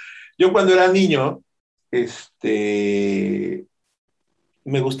sea, yo cuando era niño,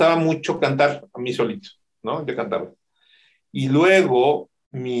 me gustaba mucho cantar a mí solito, ¿no? Yo cantaba. Y luego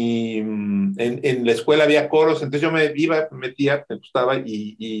en la escuela había coros, entonces yo me iba, me metía, me gustaba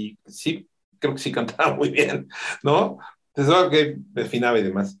y sí, creo que sí cantaba muy bien, ¿no? Entonces, que me afinaba y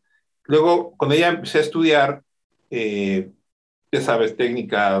demás. Luego, cuando ya empecé a estudiar, eh, ya sabes,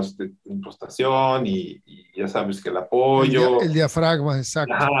 técnicas de impostación y ya sabes que el apoyo, El diafragma,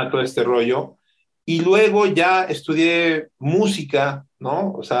 exacto. ajá, todo este rollo. Y luego ya estudié música,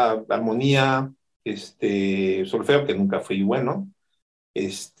 ¿no? O sea, armonía, solfeo, que nunca fui bueno,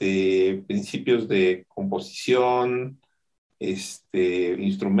 principios de composición,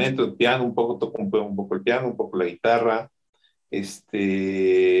 instrumentos, piano, un poco toco un poco el piano, un poco la guitarra,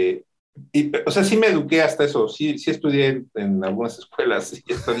 o sea, sí me eduqué hasta eso, sí estudié en algunas escuelas, sí,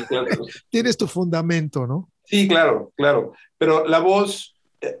 Tienes tu fundamento, ¿no? Sí, claro, claro. Pero la voz,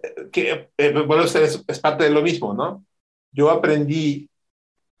 bueno, es parte de lo mismo, ¿no? Yo aprendí,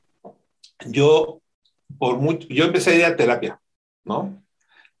 yo yo empecé a ir a terapia, ¿no?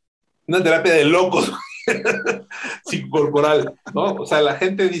 Una terapia de locos psicocorporal, ¿no? O sea, la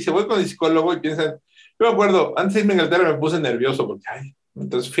gente dice, voy con el psicólogo y piensan, yo me acuerdo, antes de irme a Inglaterra me puse nervioso porque, ay,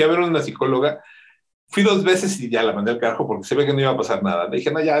 entonces fui a ver a una psicóloga, fui 2 veces y ya la mandé al carajo porque se ve que no iba a pasar nada. Le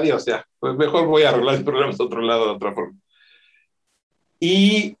dije, no, ya, adiós, ya, pues mejor voy a arreglar mis problemas de otro lado, de otra forma.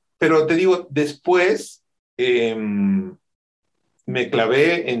 Pero te digo, después me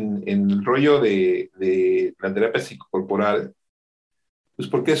clavé en el rollo de la terapia psicocorporal, pues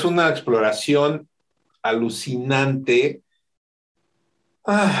porque es una exploración alucinante.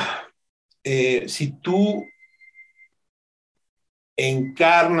 Ah, si tú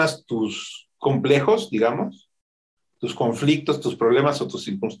encarnas tus complejos, digamos, tus conflictos, tus problemas o tus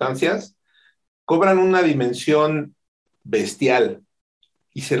circunstancias, cobran una dimensión bestial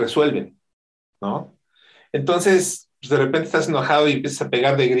y se resuelven, ¿no? Entonces, pues de repente estás enojado y empiezas a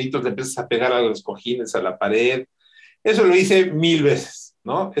pegar de gritos, le empiezas a pegar a los cojines, a la pared. Eso lo hice 1000 veces,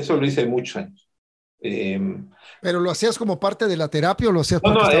 ¿no? Eso lo hice muchos años. Eh, ¿Pero lo hacías como parte de la terapia o lo hacías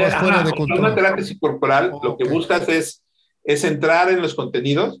no, porque no, estabas fuera ajá, de o sea, una control? terapia psicorporal, lo que Ok. buscas es entrar en los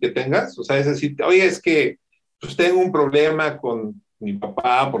contenidos que tengas, o sea, es decir, oye, es que pues tengo un problema con mi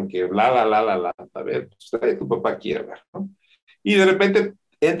papá porque a ver, pues trae tu papá aquí a ver, ¿no? Y de repente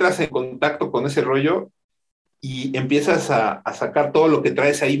entras en contacto con ese rollo y empiezas a sacar todo lo que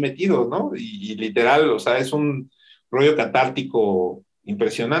traes ahí metido, ¿no? Y literal, o sea, es un rollo catártico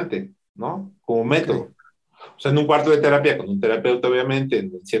impresionante, ¿no? Como Ok. método. O sea, en un cuarto de terapia con un terapeuta, obviamente,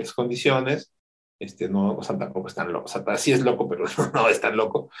 en ciertas condiciones, no, o sea, tampoco es tan loco, o sea, sí es loco, pero no es tan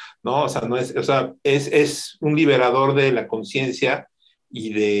loco, ¿no? O sea, no es, o sea, es un liberador de la conciencia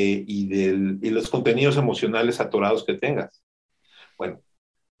y los contenidos emocionales atorados que tengas. Bueno,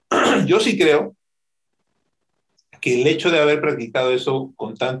 yo sí creo que el hecho de haber practicado eso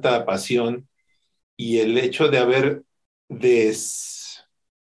con tanta pasión y el hecho de haber des,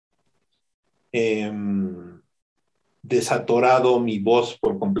 eh, desatorado mi voz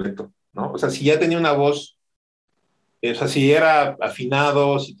por completo, ¿no? O sea, si ya tenía una voz, o sea, si era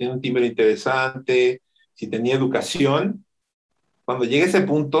afinado, si tenía un timbre interesante, si tenía educación, cuando llegué a ese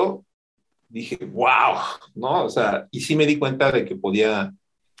punto, dije, wow, ¿no? O sea, y sí me di cuenta de que podía,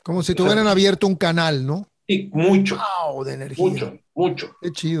 Como si o te sea, hubieran abierto un canal, ¿no? sí, mucho, ¡Wow! De energía. mucho, mucho.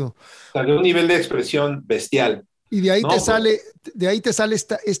 Qué chido. O sea, de un nivel de expresión bestial, Y de ahí te ¿no? sale, de ahí te sale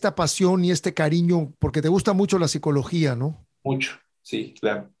esta pasión y este cariño, porque te gusta mucho la psicología, ¿no? Mucho, sí,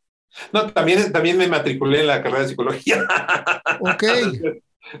 claro. No, también me matriculé en la carrera de psicología Ok.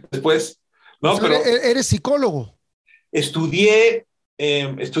 después, O ¿no? sea, Pero eres psicólogo. estudié,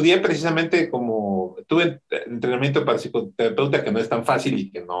 estudié precisamente como, tuve entrenamiento para psicoterapeuta que no es tan fácil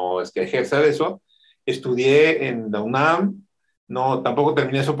y que no es que ejerza de eso. Estudié en la UNAM, no, tampoco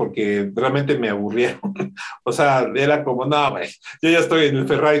terminé eso porque realmente me aburrieron. O sea, era como, no, güey, yo ya estoy en el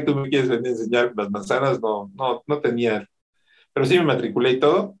Ferrari, tú me quieres venir a enseñar las manzanas, no tenía, pero sí me matriculé y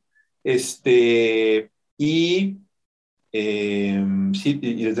todo. Y sí,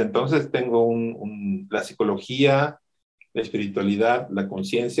 y desde entonces tengo la psicología, la espiritualidad, la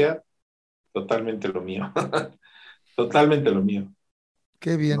conciencia, totalmente lo mío, totalmente lo mío,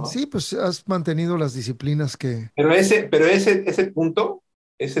 Qué bien. ¿no? Sí, pues has mantenido las disciplinas que... Ese punto,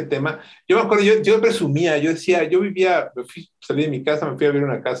 ese tema, yo me acuerdo, yo presumía, yo decía, yo vivía, salí de mi casa, me fui a vivir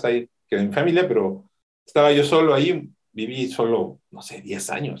a una casa ahí, que era mi familia, pero estaba yo solo ahí, viví solo, no sé, 10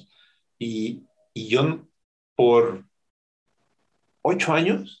 años, y yo por 8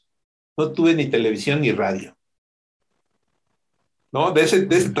 años no tuve ni televisión ni radio. ¿No? De ese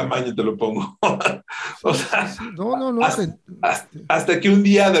tamaño te lo pongo. O Sí, sí, sea, sí. No, no, no. hasta que un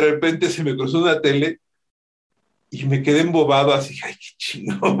día de repente se me cruzó una tele y me quedé embobado así, ay, qué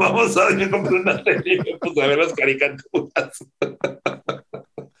chingo, vamos a ver, compré una tele y me puse a ver las caricaturas.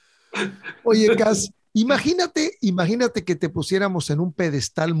 Oye, Cas, imagínate que te pusiéramos en un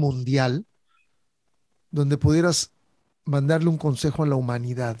pedestal mundial donde pudieras mandarle un consejo a la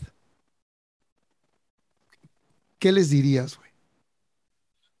humanidad. ¿Qué les dirías, güey?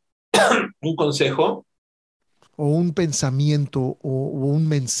 Un consejo, O un pensamiento o un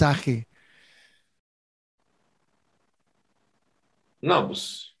mensaje. no,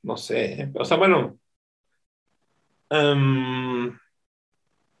 pues no sé, ¿eh? O sea, bueno, um,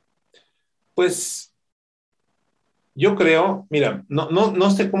 pues yo creo, mira,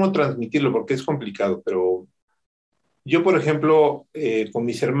 no sé cómo transmitirlo porque es complicado, pero yo, por ejemplo, con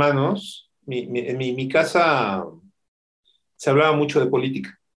mis hermanos, en mi casa se hablaba mucho de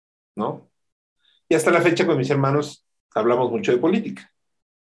política, ¿no? Y hasta la fecha con mis hermanos hablamos mucho de política.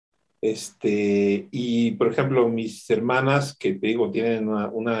 Y por ejemplo, mis hermanas, que te digo, tienen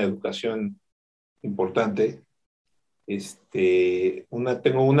una educación importante,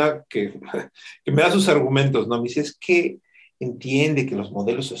 tengo una que, que me da sus argumentos, ¿no? Me dice, es que entiende que los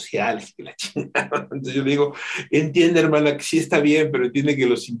modelos sociales, que la chingada. Entonces yo digo, entiende, hermana, que sí está bien, pero entiende que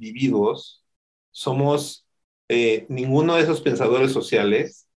los individuos somos, ninguno de esos pensadores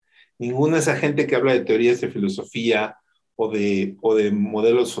sociales, ninguna de esa gente que habla de teorías de filosofía o de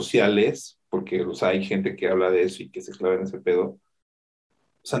modelos sociales, porque los hay gente que habla de eso y que se clava en ese pedo, o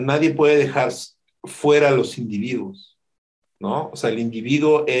sea, nadie puede dejar fuera a los individuos, ¿no? O sea, el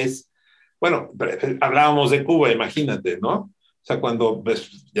individuo es, bueno, hablábamos de Cuba, imagínate, ¿no? O sea, cuando,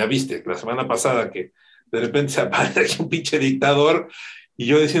 pues, ya viste, la semana pasada que de repente se aparece un pinche dictador y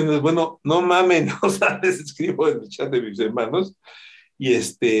yo diciendo, bueno, no mamen, o sea, les escribo en el chat de mis hermanos y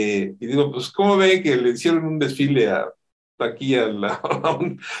digo, pues, ¿cómo ven que le hicieron un desfile aquí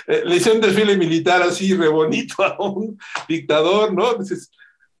le hicieron un desfile militar así, re bonito a un dictador, ¿no? Entonces,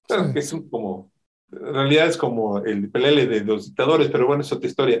 Sí. claro que es como, en realidad es como el pelele de los dictadores, pero bueno, es otra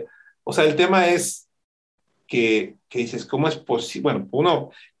historia. O sea, el tema es que dices, ¿cómo es posible? Bueno,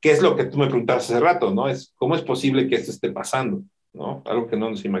 uno, ¿qué es lo que tú me preguntabas hace rato, no? Es, ¿cómo es posible que esto esté pasando? ¿No? Algo que no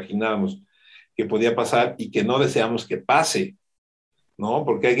nos imaginábamos que podía pasar y que no deseamos que pase, ¿no?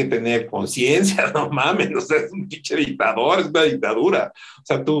 Porque hay que tener conciencia, no mames, o sea, es un pinche dictador, es una dictadura. O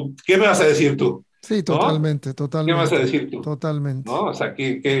sea, tú, ¿qué me vas a decir tú? Sí, ¿No? totalmente, ¿Qué me vas a totalmente, decir tú? totalmente. ¿No? O sea,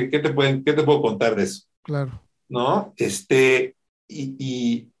 ¿qué te puedo contar de eso? Claro. ¿No? Y,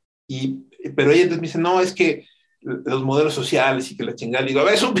 y, y, pero ella entonces me dice, no, es que los modelos sociales y que la chingada, le digo, a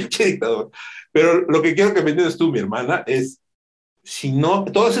ver, es un pinche dictador. Pero lo que quiero que me entiendas tú, mi hermana, es, si no,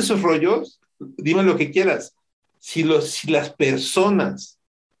 todos esos rollos, dime lo que quieras. Si las personas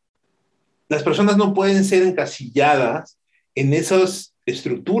no pueden ser encasilladas en esas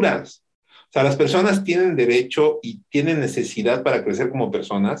estructuras. O sea, las personas tienen derecho y tienen necesidad para crecer como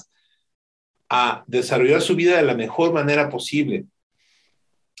personas a desarrollar su vida de la mejor manera posible.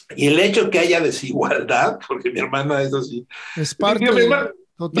 Y el hecho que haya desigualdad, porque mi hermana es así, Es digo, parte de, mi hermana es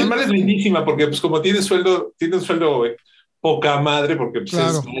totalmente. lindísima porque pues como tiene un sueldo poca madre porque pues es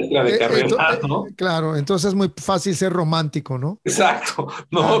Claro. maestra de carrera, ¿no? Claro, entonces es muy fácil ser romántico, ¿no? Exacto,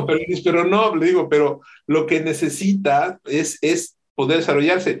 no, Claro. pero no, le digo, pero lo que necesita es poder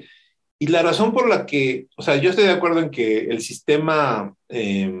desarrollarse. Y la razón por la que, o sea, yo estoy de acuerdo en que el sistema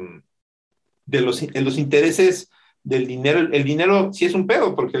en los intereses del dinero, el dinero sí es un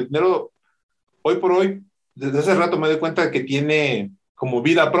pedo, porque el dinero hoy por hoy, desde hace rato me doy cuenta que tiene como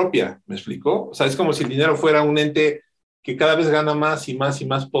vida propia, ¿me explicó? O sea, es como si el dinero fuera un ente que cada vez gana más y más y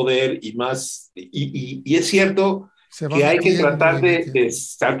más poder y más, y es cierto Se va que hay que metiendo tratar y metiendo.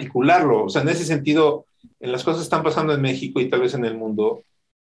 de articularlo, o sea, en ese sentido, en las cosas que están pasando en México y tal vez en el mundo,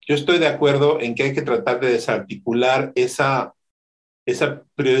 yo estoy de acuerdo en que hay que tratar de desarticular esa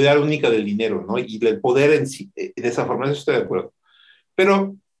prioridad única del dinero, ¿no? Y el poder en sí, de esa forma, eso estoy de acuerdo.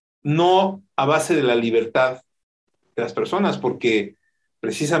 Pero no a base de la libertad de las personas, porque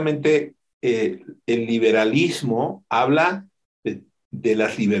precisamente el liberalismo habla de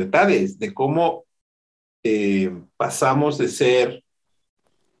las libertades, de cómo pasamos de ser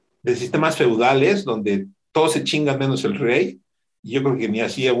de sistemas feudales, donde todos se chingan menos el rey, y yo creo que ni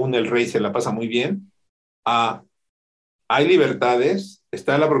así aún el rey se la pasa muy bien, a hay libertades,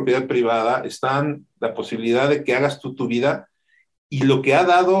 está la propiedad privada, están la posibilidad de que hagas tú tu vida, y lo que ha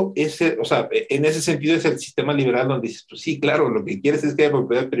dado ese, o sea, en ese sentido es el sistema liberal donde dices, pues sí, claro, lo que quieres es que haya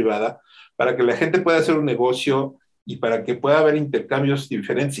propiedad privada para que la gente pueda hacer un negocio y para que pueda haber intercambios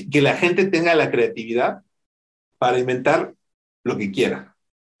diferentes, y que la gente tenga la creatividad para inventar lo que quiera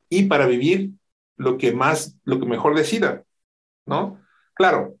y para vivir lo que mejor decida, ¿no?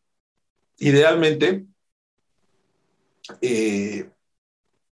 Claro, idealmente, eh,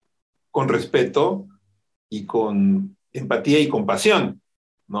 con respeto y con empatía y compasión,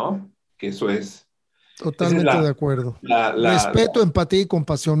 ¿no? Que eso es, esa es Totalmente de acuerdo. la, Respeto, empatía y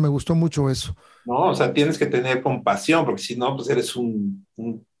compasión. Me gustó mucho eso. ¿no? O sea, tienes que tener compasión, porque si no, pues eres un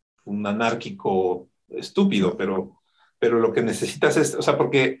anárquico estúpido, pero lo que necesitas es, o sea,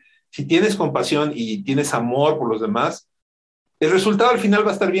 porque si tienes compasión y tienes amor por los demás, el resultado al final va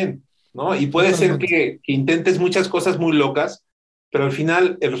a estar bien, ¿no? Y puede ser Totalmente. que intentes muchas cosas muy locas, pero al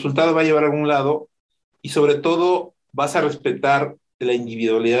final el resultado va a llevar a algún lado y sobre todo vas a respetar la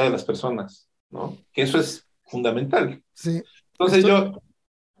individualidad de las personas, ¿no? Que eso es fundamental. Sí. Entonces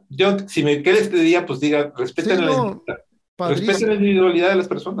Estoy, si me queda este día, pues diga, sí, no, respeten la padrísimo. individualidad de las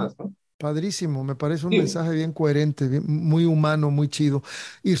personas, ¿no? Padrísimo, me parece un Sí. mensaje bien coherente, muy humano, muy chido.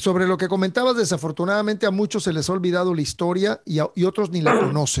 Y sobre lo que comentabas, desafortunadamente a muchos se les ha olvidado la historia y otros ni la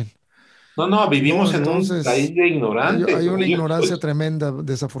conocen, No, no, ¿no? vivimos en un país Entonces, de hay, ignorantes. hay O una sea, yo, ignorancia pues, tremenda,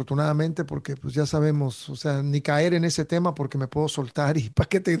 desafortunadamente, porque pues ya sabemos, o sea, ni caer en ese tema porque me puedo soltar y ¿para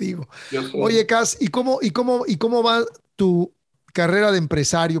qué te digo? yo sé. Oye, Cas, ¿y cómo va tu carrera de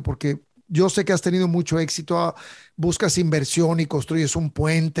empresario? Porque yo sé que has tenido mucho éxito, buscas inversión y construyes un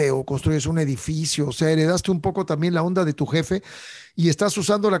puente o construyes un edificio, o sea, heredaste un poco también la onda de tu jefe y estás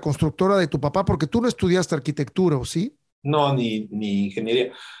usando la constructora de tu papá porque tú no estudiaste arquitectura, ¿o sí? No, ni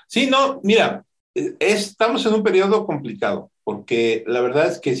ingeniería. Sí, no, mira, estamos en un periodo complicado, porque la verdad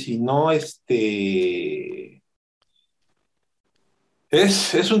es que si no, es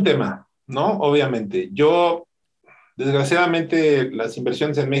un tema, ¿no? Obviamente. Desgraciadamente, las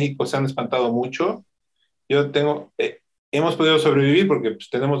inversiones en México se han espantado mucho. Hemos podido sobrevivir porque pues,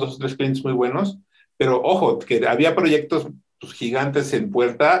 tenemos dos o tres clientes muy buenos, pero ojo, que había proyectos pues, gigantes en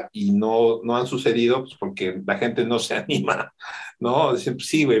puerta y no han sucedido pues, porque la gente no se anima, ¿no? Dicen, pues,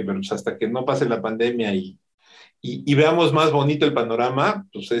 sí, güey, pero pues, hasta que no pase la pandemia y veamos más bonito el panorama,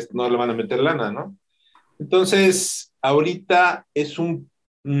 pues no le van a meter lana, ¿no? Entonces, ahorita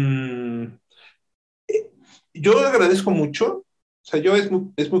mm, yo agradezco mucho, o sea, es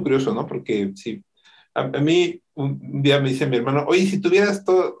muy curioso, ¿no? Porque sí, a mí un día me dice mi hermano, oye, si tuvieras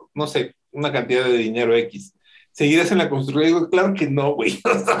todo, no sé, una cantidad de dinero X, ¿seguirías en la construcción? Y digo, claro que no, güey.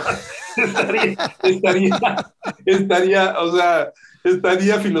 O sea, estaría, estaría, o sea,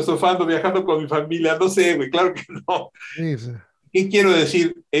 estaría filosofando, viajando con mi familia, no sé, güey, claro que no. Sí, sí. ¿Qué quiero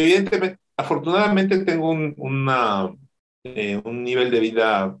decir? Evidentemente, afortunadamente tengo un nivel de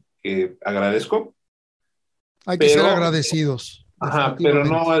vida que agradezco, Hay que ser pero agradecidos, ajá, pero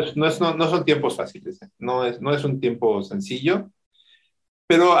definitivamente. no son tiempos fáciles, ¿eh? No es un tiempo sencillo,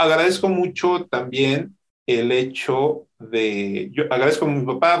 pero agradezco mucho también el hecho yo agradezco, mi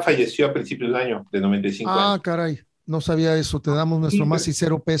papá falleció a principios del año, de 95 Ah, años. caray, no sabía eso. Te damos nuestro Sí, más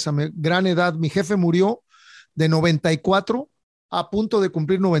sincero pésame. Gran edad. Mi jefe murió de 94 a punto de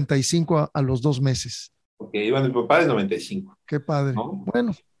cumplir 95 a los 2 meses. porque iba mi papá de 95, Qué padre. ¿no?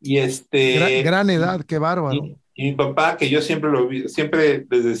 Bueno, Y gran edad, qué bárbaro. y mi papá, que yo siempre lo vi, siempre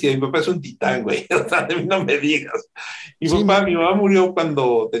les decía, mi papá es un titán, güey, o sea, de mí no me digas. Sí, Mi mamá murió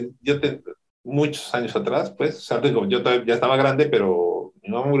cuando muchos años atrás, pues, o sea, digo, ya estaba grande, pero mi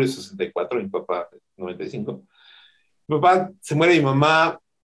mamá murió en 64, mi papá en 95. Mi papá se muere, mi mamá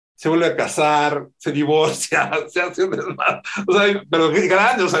se vuelve a casar, se divorcia, se hace un desmadre, o sea, pero qué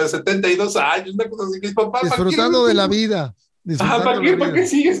grande, o sea, de 72 años, una cosa así, que mi papá, ¿para qué? disfrutando de la vida, Ajá, disfrutando la ¿para qué vida.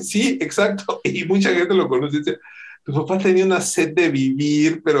 sigues? Sí, exacto. Y mucha gente lo conoce y dice, tu papá tenía una sed de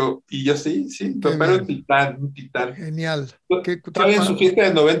vivir, pero, y yo sí, sí, mi Qué papá era bien, un titán, un titán. genial. Qué Todavía en su fiesta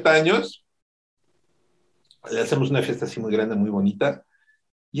de 90 años, le hacemos una fiesta así muy grande, muy bonita,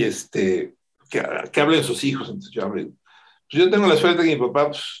 y que hablen sus hijos, entonces yo hablo. Pues yo tengo la suerte de que mi papá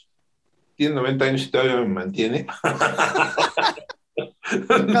pues, tiene 90 años y todavía me mantiene.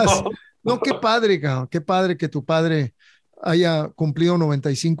 No, No, qué padre, cabrón, qué padre que tu padre haya cumplido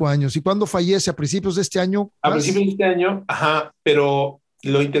 95 años. ¿Y cuándo fallece? ¿A principios de este año, a Cas? principios de este año, ajá, pero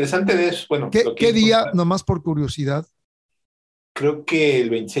lo interesante de eso, bueno, ¿Qué, lo que qué día, importa, nomás por curiosidad? creo que el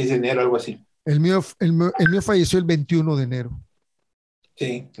 26 de enero, algo así. El mío falleció el 21 de enero,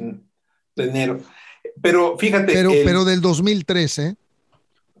 Sí, de enero. Pero fíjate, pero del 2003, ¿eh?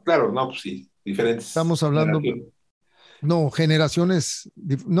 claro, no, pues sí, diferentes Estamos hablando, generaciones. no, generaciones,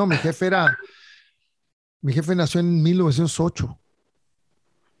 no, mi jefe nació en 1908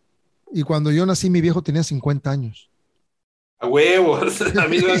 y cuando yo nací mi viejo tenía 50 años. A huevos, a mí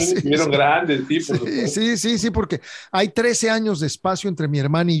también me Sí, estuvieron sí, grandes, sí, por sí, supuesto. sí, sí, sí, porque hay 13 años de espacio entre mi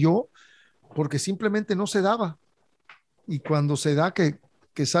hermana y yo, porque simplemente no se daba. Y cuando se da que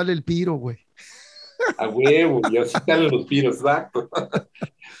sale el piro, güey. A huevo, y así salen los piros, exacto.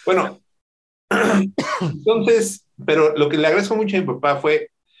 Bueno, entonces, pero lo que le agradezco mucho a mi papá fue,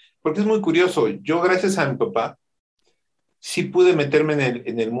 porque es muy curioso, yo gracias a mi papá sí pude meterme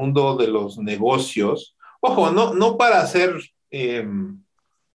en el mundo de los negocios. Ojo, no para hacer, eh,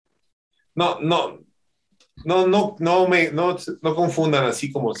 no, no, no confundan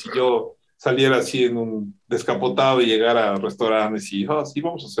así como si yo saliera así en un descapotado y llegara a restaurantes y, oh, sí,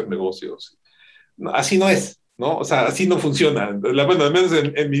 vamos a hacer negocios. No, así no es, ¿no? O sea, así no funciona. Bueno, al menos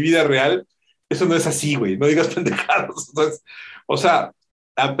en mi vida real, eso no es así, güey. No digas pendejadas. Entonces, o sea,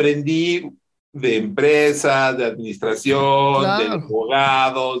 aprendí de empresas, de administración, de Claro,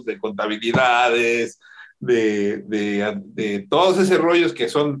 abogados, de contabilidades, de todos esos rollos que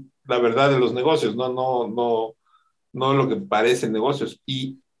son la verdad de los negocios, no lo que parecen negocios.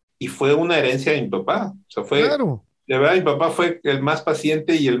 y fue una herencia de mi papá. O sea, Claro. de verdad, mi papá fue el más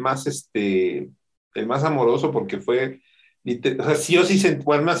paciente y el más amoroso porque fue, o sea, sí o sí,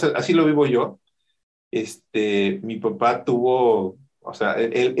 bueno, así lo vivo yo. Mi papá tuvo, o sea,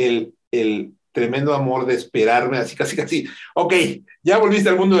 el tremendo amor de esperarme, así casi, casi, ok, ya volviste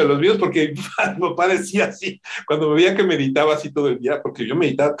al mundo de los vivos, porque mi papá decía así, cuando me veía que meditaba así todo el día, porque yo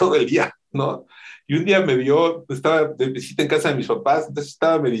meditaba todo el día, ¿no? Y un día me vio, estaba de visita en casa de mis papás, entonces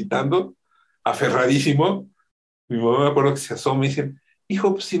estaba meditando, aferradísimo. Mi mamá me acuerdo que se asoma y dice,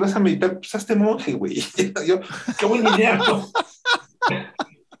 hijo, pues si vas a meditar, pues hazte monje, güey. Yo, qué buena idea, ¿no?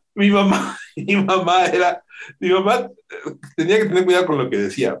 Mi mamá tenía que tener cuidado con lo que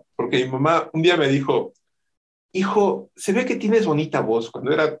decía, porque mi mamá un día me dijo, hijo, se ve que tienes bonita voz,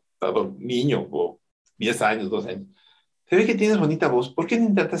 cuando era niño, o 10 años, 12 años, se ve que tienes bonita voz, ¿por qué no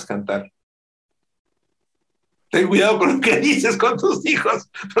intentas cantar? Ten cuidado con lo que dices con tus hijos,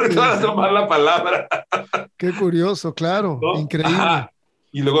 porque te Sí, van a tomar la palabra, qué curioso, claro, ¿no? increíble. Ajá.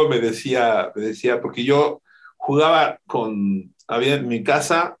 Y luego porque yo jugaba había en mi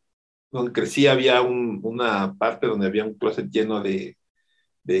casa donde crecí, había una parte donde había un closet lleno de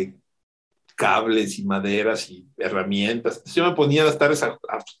cables y maderas y herramientas. Entonces yo me ponía las tardes a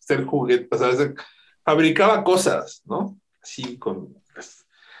hacer juguetes, fabricaba cosas, ¿no? Así pues,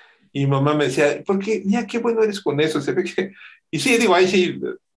 y mi mamá me decía, ¿por qué? Mira, qué bueno eres con eso. Se ve que... Y sí, digo, ahí sí,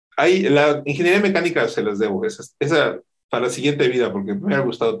 ahí la ingeniería mecánica se las debo, esa para la siguiente vida, porque me hubiera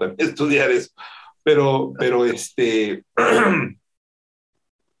gustado también estudiar eso. Pero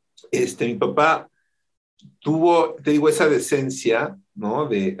mi papá tuvo, te digo, esa decencia, ¿no?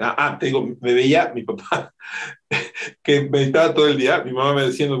 Te digo, me veía mi papá que meditaba todo el día, mi mamá me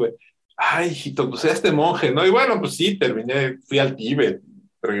diciéndome, ay, hijito, pues este monje, ¿no? Y bueno, pues sí, terminé, fui al Tíbet,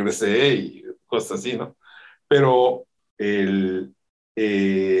 regresé y cosas así, ¿no? Pero el,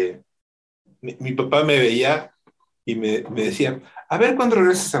 eh, mi papá me veía y me decía, a ver cuándo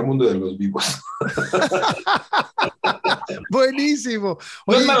regresas al mundo de los vivos. Buenísimo.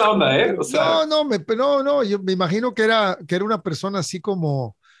 No es Oye, mala onda, ¿eh? O sea, no, yo me imagino que era una persona así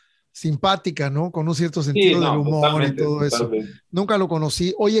como simpática, ¿no? Con un cierto sí, sentido del no, humor y totalmente, todo eso. totalmente. Nunca lo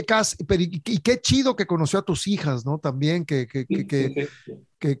conocí. Oye, Cas, pero y qué chido que conoció a tus hijas, ¿no? También Sí, sí,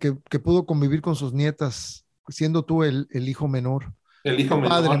 sí. que pudo convivir con sus nietas, siendo tú el hijo menor. El Qué hijo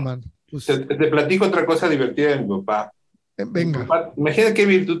padre, menor. man. Pues Te platico otra cosa divertida de mi papá. Mi venga. papá, imagina qué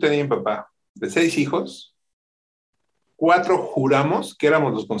virtud tenía mi papá. De 6 hijos, 4 juramos que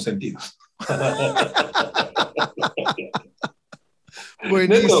éramos los consentidos. Neto.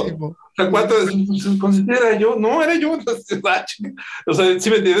 Buenísimo. O sea, 4 sus consentidos era yo. No, era yo. O sea, ¿sí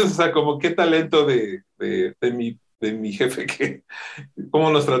me entiendes? O sea, como qué talento de mi jefe, que cómo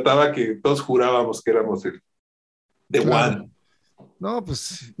nos trataba, que todos jurábamos que éramos el The Claro. One. No,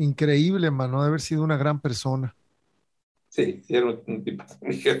 pues increíble, mano, de haber sido una gran persona. Sí, sí, era un tipo,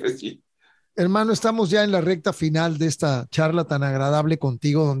 mi jefe, sí. Hermano, estamos ya en la recta final de esta charla tan agradable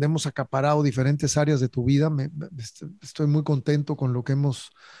contigo, donde hemos acaparado diferentes áreas de tu vida. Estoy muy contento con lo que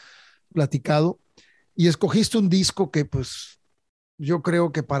hemos platicado. Y escogiste un disco que, pues, yo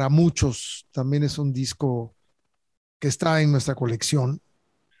creo que para muchos también es un disco que está en nuestra colección.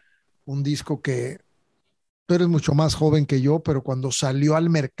 Un disco que tú eres mucho más joven que yo, pero cuando salió al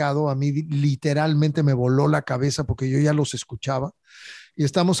mercado, a mí literalmente me voló la cabeza porque yo ya los escuchaba. Y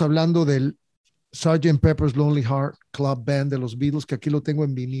estamos hablando del Sgt. Pepper's Lonely Heart Club Band de los Beatles, que aquí lo tengo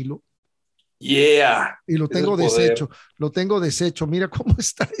en vinilo. Yeah, Y lo es el tengo deshecho, poder. lo tengo deshecho. Mira cómo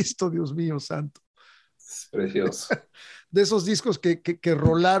está esto, Dios mío santo. Es precioso. De esos discos que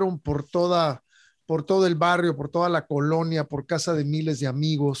rolaron por todo el barrio, por toda la colonia, por casa de miles de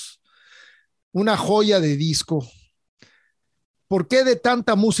amigos. Una joya de disco. ¿Por qué de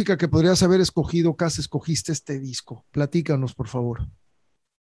tanta música que podrías haber escogido, casi escogiste este disco? Platícanos, por favor.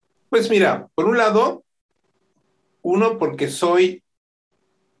 Pues mira, por un lado, uno, porque soy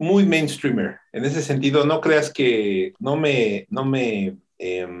muy mainstreamer. En ese sentido, no creas que no me,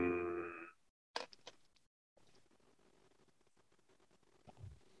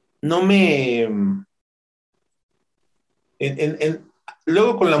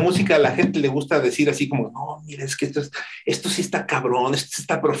 luego con la música a la gente le gusta decir así como, no, mira, es que esto sí está cabrón, esto sí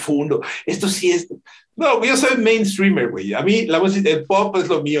está profundo, esto sí es... No, yo soy mainstreamer, güey. A mí la música, el pop es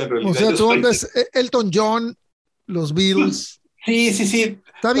lo mío en O realidad. sea, Yo tu soy... onda es Elton John, los Beatles. Sí, sí, sí.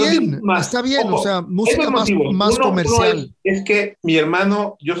 Los Beatles más. Está bien, o Ojo, sea, hay música dos motivos. más Uno comercial. es que mi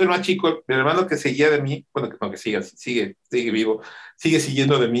hermano, yo soy el más chico, mi hermano que seguía de mí, bueno, que no que sigue vivo, sigue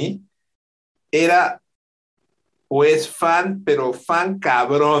siguiendo de mí, era o es fan, pero fan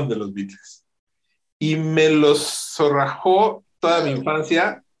cabrón de los Beatles. Y me los zorrajó toda mi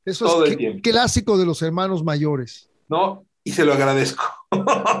infancia Eso es todo el tiempo, clásico de los hermanos mayores. ¿no? Y se lo agradezco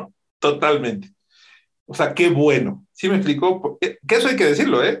totalmente. O sea, qué bueno. ¿Sí me explicó? Que eso hay que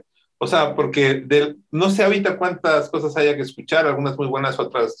decirlo, ¿eh? O sea, porque no sé ahorita cuántas cosas haya que escuchar, algunas muy buenas,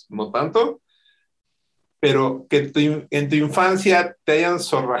 otras no tanto, pero que en tu infancia te hayan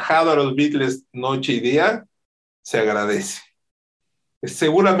zorrajado a los Beatles noche y día, se agradece.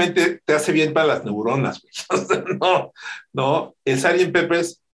 Seguramente te hace bien para las neuronas. O sea, no, no, el Sgt.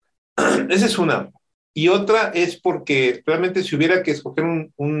 Peppers, esa es una. Y otra es porque realmente si hubiera que escoger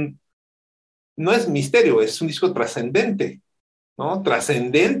no es misterio, es un disco trascendente, ¿no?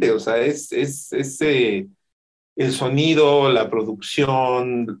 Trascendente, o sea, el sonido, la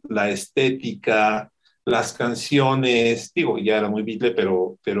producción, la estética, las canciones, digo, ya era muy Beatle,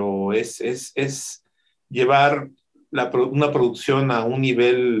 pero es llevar una producción a un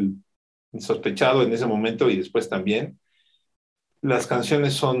nivel insospechado en ese momento y después también. Las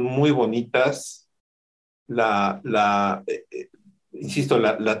canciones son muy bonitas, insisto,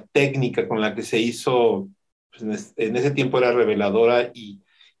 la técnica con la que se hizo pues, en ese tiempo era reveladora y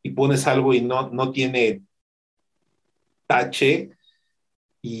pones algo y no tiene tache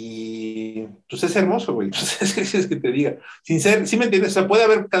y pues es hermoso, güey. Pues, es que te diga. Sin ser, ¿sí me entiendes? O sea, puede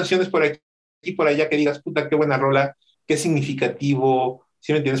haber canciones por aquí y por allá que digas, puta, qué buena rola, qué significativo.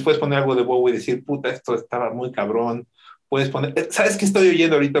 ¿Sí me entiendes? Puedes poner algo de Bowie y decir, puta, esto estaba muy cabrón. Puedes poner, ¿sabes qué estoy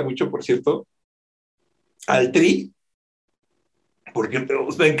oyendo ahorita mucho, por cierto? Al Tri, porque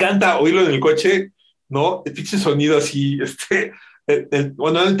me encanta oírlo en el coche, ¿no? El pinche sonido así,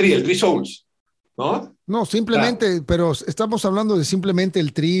 bueno, el Tri Souls, ¿no? No, Claro. simplemente, pero estamos hablando de simplemente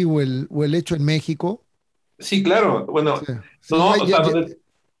el Tri o el hecho en México. Sí, claro. Sí, Bueno, sí, no, o sea,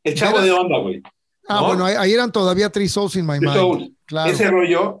 el ya chavo era. de onda, güey, Bueno, ¿no? ahí eran todavía Three Souls in My The Mind. Souls. Claro. Ese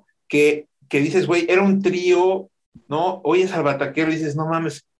rollo que dices, güey, era un trío, ¿no? Oyes al bataquero y dices, no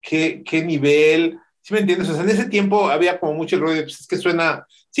mames, qué nivel. ¿Sí me entiendes? O sea, en ese tiempo había como mucho el rollo de, pues es que suena,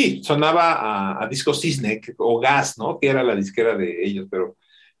 sí, sonaba a Disco Cisne o Gas, ¿no? Que era la disquera de ellos, pero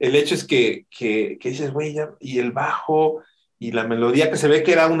el hecho es que dices, güey, y el bajo y la melodía que se ve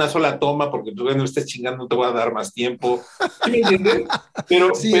que era una sola toma, porque tú, no estés chingando, no te voy a dar más tiempo. ¿Sí me entiendes?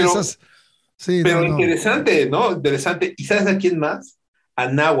 Pero, Sí, pero, esas. Sí, no, pero no. interesante, ¿no? Interesante. ¿Y sabes a quién más? A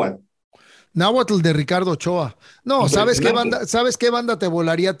Nahuatl. Náhuatl de Ricardo Ochoa. No, Impresionante. ¿sabes qué banda te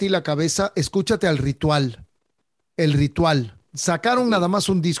volaría a ti la cabeza? Escúchate al Ritual. El Ritual. Sacaron Ok. nada más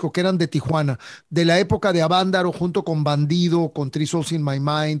un disco que eran de Tijuana, de la época de Avándaro, junto con Bandido, con Three Souls in My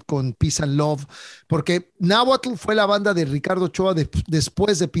Mind, con Peace and Love, porque Nahuatl fue la banda de Ricardo Ochoa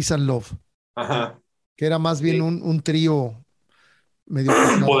después de Peace and Love, Ajá. que era más bien Sí. un trío medio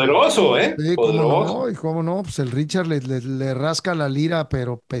pesado. Poderoso, ¿eh? Sí, cómo no, Poderoso. y cómo no, pues el Richard le rasca la lira,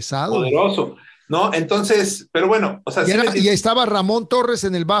 pero pesado. Poderoso. ¿No? Entonces, pero bueno, o sea, sí me Y entiendes. estaba Ramón Torres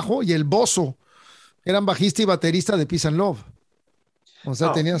en el bajo y el Bozo, que eran bajista y baterista de Peace and Love. O sea,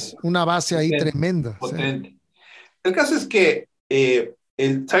 No, tenías una base ahí potente, tremenda. Sí. potente. El caso es que el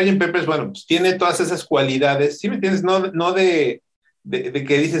Sgt. Peppers, bueno, pues tiene todas esas cualidades, ¿sí me entiendes? No de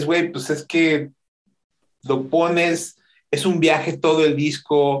que dices, güey, pues es que lo pones, es un viaje todo el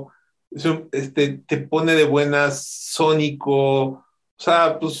disco, te pone de buenas, sónico, o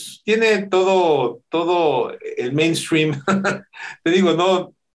sea, pues tiene todo el mainstream. Te digo,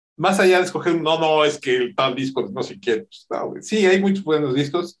 no, más allá de escoger, no, es que el tal disco, no sé qué, pues, no, sí, hay muchos buenos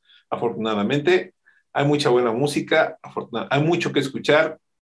discos, afortunadamente, hay mucha buena música, hay mucho que escuchar,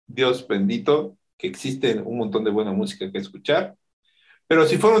 Dios bendito, que existe un montón de buena música que escuchar, pero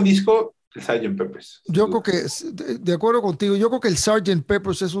si fuera un disco, el Sgt. Peppers, sin Yo creo duda. que, de acuerdo contigo, yo creo que el Sgt.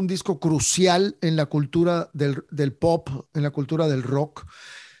 Peppers es un disco crucial en la cultura del pop, en la cultura del rock,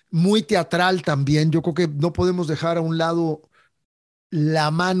 muy teatral también. Yo creo que no podemos dejar a un lado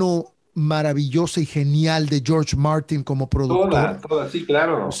la mano maravillosa y genial de George Martin como productor. Sí, O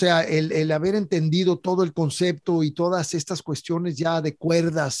claro. sea, el haber entendido todo el concepto y todas estas cuestiones ya de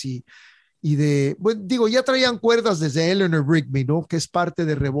cuerdas y de, bueno, digo, ya traían cuerdas desde Eleanor Rigby, ¿no? Que es parte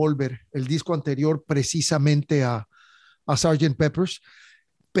de Revolver, el disco anterior precisamente a Sgt. Peppers,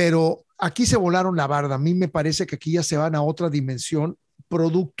 pero aquí se volaron la barda. A mí me parece que aquí ya se van a otra dimensión,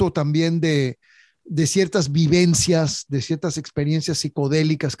 producto también de ciertas vivencias, de ciertas experiencias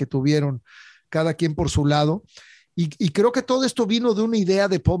psicodélicas que tuvieron cada quien por su lado. Y creo que todo esto vino de una idea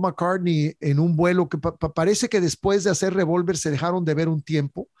de Paul McCartney en un vuelo que parece que después de hacer Revolver se dejaron de ver un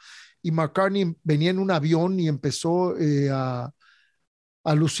tiempo y McCartney venía en un avión y empezó a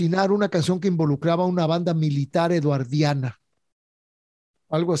alucinar una canción que involucraba una banda militar eduardiana.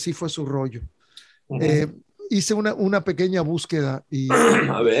 Algo así fue su rollo. Uh Eh, -huh. hice una pequeña búsqueda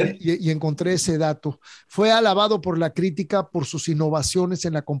A ver. y encontré ese dato. Fue alabado por la crítica por sus innovaciones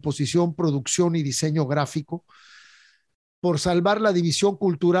en la composición, producción y diseño gráfico, por salvar la división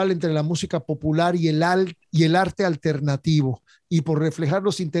cultural entre la música popular y el arte alternativo, y por reflejar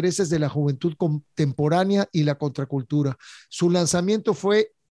los intereses de la juventud contemporánea y la contracultura. Su lanzamiento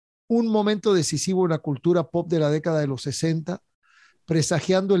fue un momento decisivo en la cultura pop de la década de los 60,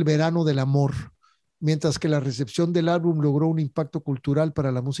 presagiando el verano del amor, mientras que la recepción del álbum logró un impacto cultural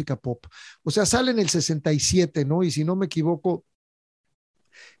para la música pop. O sea, sale en el 67, ¿no? Y si no me equivoco,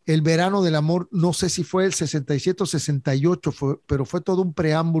 el verano del amor, no sé si fue el 67 o 68, pero fue todo un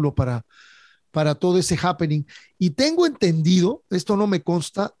preámbulo para todo ese happening. Y tengo entendido, esto no me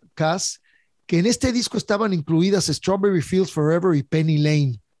consta, Cass, que en este disco estaban incluidas Strawberry Fields Forever y Penny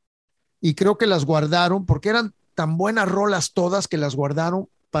Lane. Y creo que las guardaron porque eran tan buenas rolas todas que las guardaron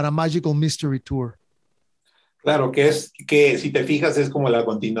para Magical Mystery Tour. Claro, que si te fijas es como la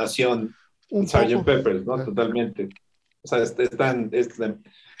continuación de Sgt. Pepper, ¿no? Totalmente. O sea,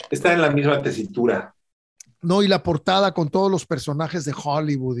 está en la misma tesitura. No, y la portada con todos los personajes de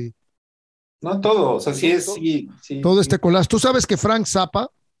Hollywood. No todo, o sea, sí. Todo este collage. Tú sabes que Frank Zappa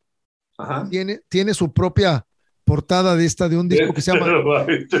tiene su propia portada de un disco que se llama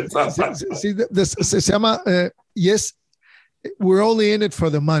se llama y es We're Only in It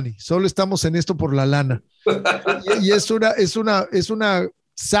for the Money. Solo estamos en esto por la lana. Y es una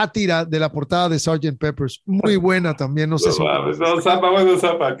sátira de la portada de Sgt. Pepper's, muy buena también, no sé si...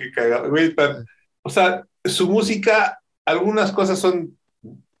 Zappa, qué cagado, güey, o sea, su música, algunas cosas son,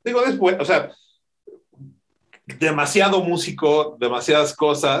 digo después, o sea, demasiado músico, demasiadas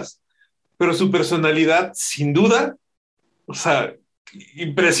cosas, pero su personalidad, sin duda, o sea,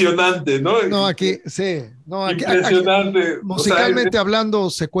 impresionante, ¿no? No, aquí, sí. No, impresionante. Aquí, musicalmente hablando,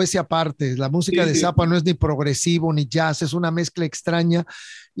 se cuece aparte. La música de Zappa no es ni progresivo ni jazz, es una mezcla extraña.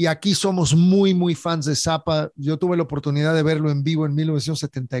 Y aquí somos muy, muy fans de Zappa. Yo tuve la oportunidad de verlo en vivo en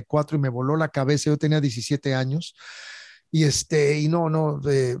 1974 y me voló la cabeza. Yo tenía 17 años. Y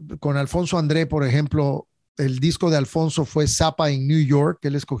con Alfonso André, por ejemplo, el disco de Alfonso fue Zappa in New York.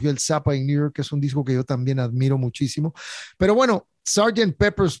 Él escogió el Zappa in New York, que es un disco que yo también admiro muchísimo. Pero bueno, Sgt.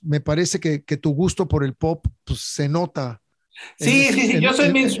 Pepper's, me parece que tu gusto por el pop pues, se nota. Sí, yo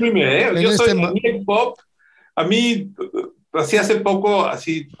soy mainstreamer, ¿eh? Yo soy el pop. A mí, así hace poco,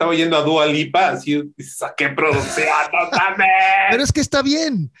 así estaba oyendo a Dua Lipa, así, qué producción, totalmente. Pero es que está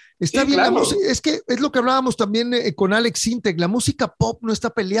bien, bien. Claro. La música, es que es lo que hablábamos también con Alex Sintek, la música pop no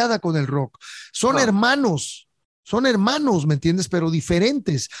está peleada con el rock, son hermanos, ¿me entiendes? Pero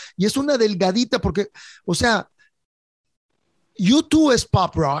diferentes. Y es una delgadita porque, o sea, U2 es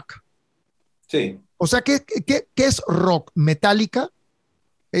pop rock. Sí. O sea, ¿qué es rock? ¿Metálica?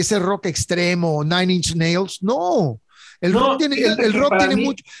 ¿Ese rock extremo? ¿Nine Inch Nails? No. El rock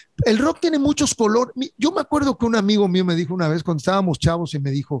tiene muchos colores. Yo me acuerdo que un amigo mío me dijo una vez cuando estábamos chavos y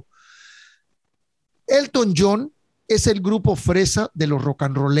me dijo, Elton John es el grupo fresa de los rock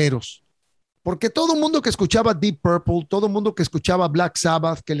and rolleros. Porque todo el mundo que escuchaba Deep Purple, todo el mundo que escuchaba Black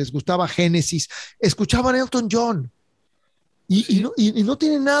Sabbath, que les gustaba Genesis, escuchaban Elton John. Y no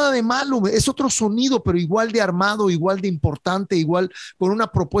tiene nada de malo, es otro sonido, pero igual de armado, igual de importante, igual con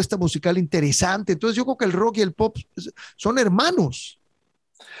una propuesta musical interesante. Entonces yo creo que el rock y el pop son hermanos.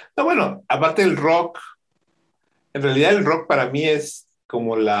 No, bueno, aparte del rock, en realidad el rock para mí es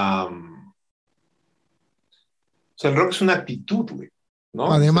como o sea, el rock es una actitud, güey,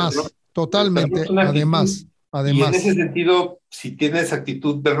 ¿no? Además, o sea, totalmente, además. Y en ese sentido, si tienes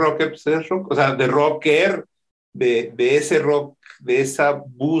actitud de rocker, pues eres rock, o sea, de rocker, de ese rock, de esa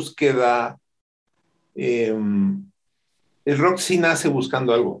búsqueda. El rock sí nace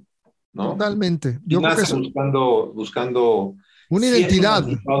buscando algo, ¿no? Totalmente. Yo nace creo que buscando una identidad.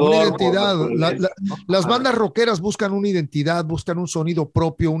 Las bandas rockeras buscan una identidad, buscan un sonido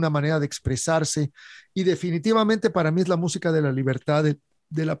propio, una manera de expresarse. Y definitivamente para mí es la música de la libertad,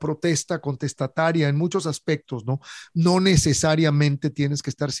 de la protesta contestataria en muchos aspectos, ¿no? No necesariamente tienes que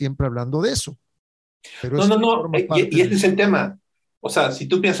estar siempre hablando de eso. Pero no. Y este es el tema. O sea, si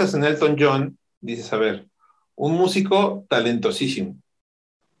tú piensas en Elton John, dices, a ver, un músico talentosísimo,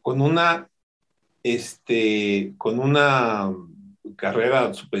 con una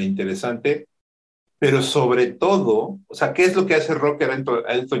carrera súper interesante, pero sobre todo, o sea, ¿qué es lo que hace rocker a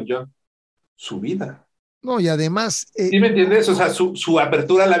Elton John? Su vida. No, y además... ¿Sí me entiendes? O sea, su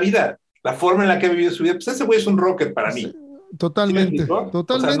apertura a la vida, la forma en la que ha vivido su vida, pues ese güey es un rocker para mí. Totalmente,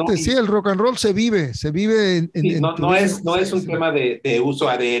 totalmente, o sea, sí, el rock and roll se vive no es un tema de uso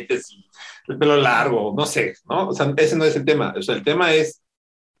aretes y el pelo largo, no sé, ¿no? O sea, ese no es el tema, o sea, el tema es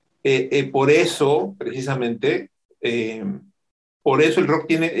Por eso, precisamente, por eso el rock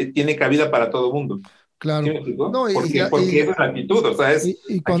tiene cabida para todo el mundo. Claro. ¿Sí me explico? No, Porque esa es la actitud, o sea, aquí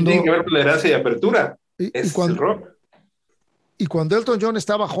tiene que haber tolerancia y apertura. Es el rock. Y cuando Elton John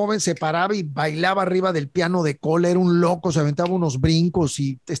estaba joven, se paraba y bailaba arriba del piano de cola, era un loco, se aventaba unos brincos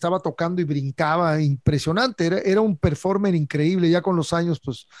y estaba tocando y brincaba, impresionante, era un performer increíble, ya con los años,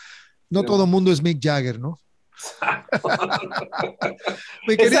 pues no todo el mundo es Mick Jagger, ¿no?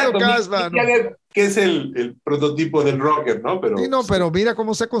 Mi querido Casva, Mick Jagger, que es el prototipo del rocker, ¿no? Sí, no, pero mira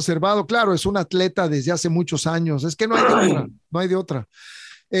cómo se ha conservado, claro, es un atleta desde hace muchos años, es que no hay de otra, no hay de otra.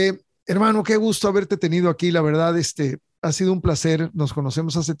 Hermano, qué gusto haberte tenido aquí, la verdad, ha sido un placer, nos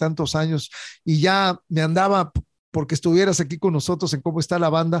conocemos hace tantos años y ya me andaba porque estuvieras aquí con nosotros en Cómo está la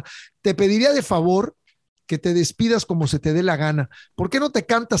banda. Te pediría de favor que te despidas como se te dé la gana. ¿Por qué no te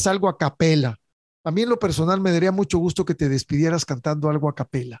cantas algo a capela? A mí en lo personal me daría mucho gusto que te despidieras cantando algo a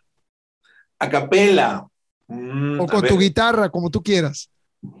capela. A capela. O con tu guitarra, como tú quieras.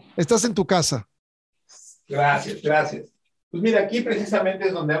 Estás en tu casa. Gracias, gracias. Pues mira, aquí precisamente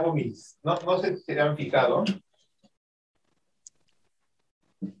es donde hago no sé si se han fijado.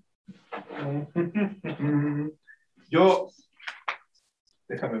 Yo,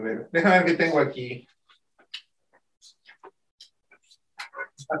 déjame ver qué tengo aquí.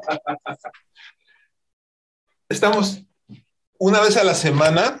 Estamos una vez a la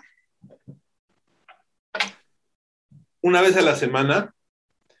semana,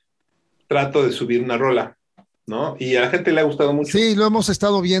 trato de subir una rola, ¿no? Y a la gente le ha gustado mucho. Sí, lo hemos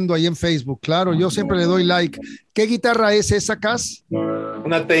estado viendo ahí en Facebook, claro, yo siempre le doy like. ¿Qué guitarra es esa, Cas?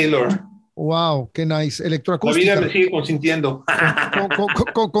 Una Taylor. Wow, qué nice. Electroacústica. La vida me sigue consintiendo.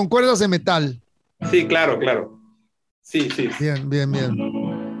 Con cuerdas de metal. Sí, claro. Sí. Bien.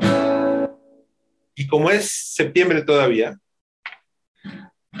 Y como es septiembre todavía,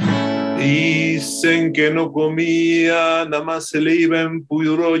 dicen que no comía, nada más se le iba en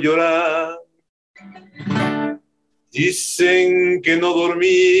puro llorar. Dicen que no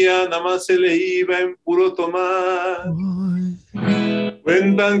dormía, nada más se le iba en puro tomar.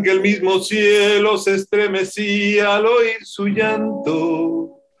 Cuentan que el mismo cielo se estremecía al oír su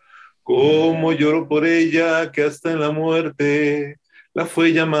llanto. Cómo lloró por ella, que hasta en la muerte la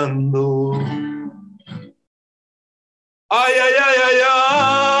fue llamando. Ay,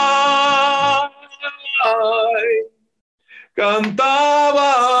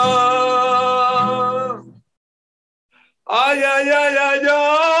 cantaba. Ay,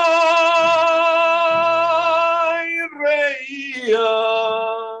 reía.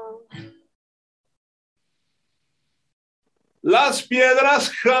 Las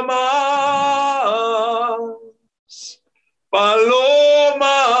piedras jamás, paloma,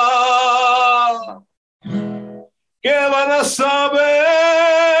 ¿qué van a saber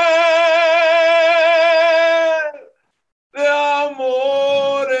de amores?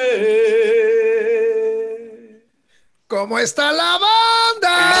 ¿Cómo está la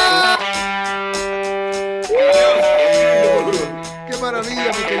banda? ¡Qué maravilla,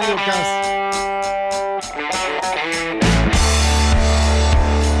 mi querido Cas!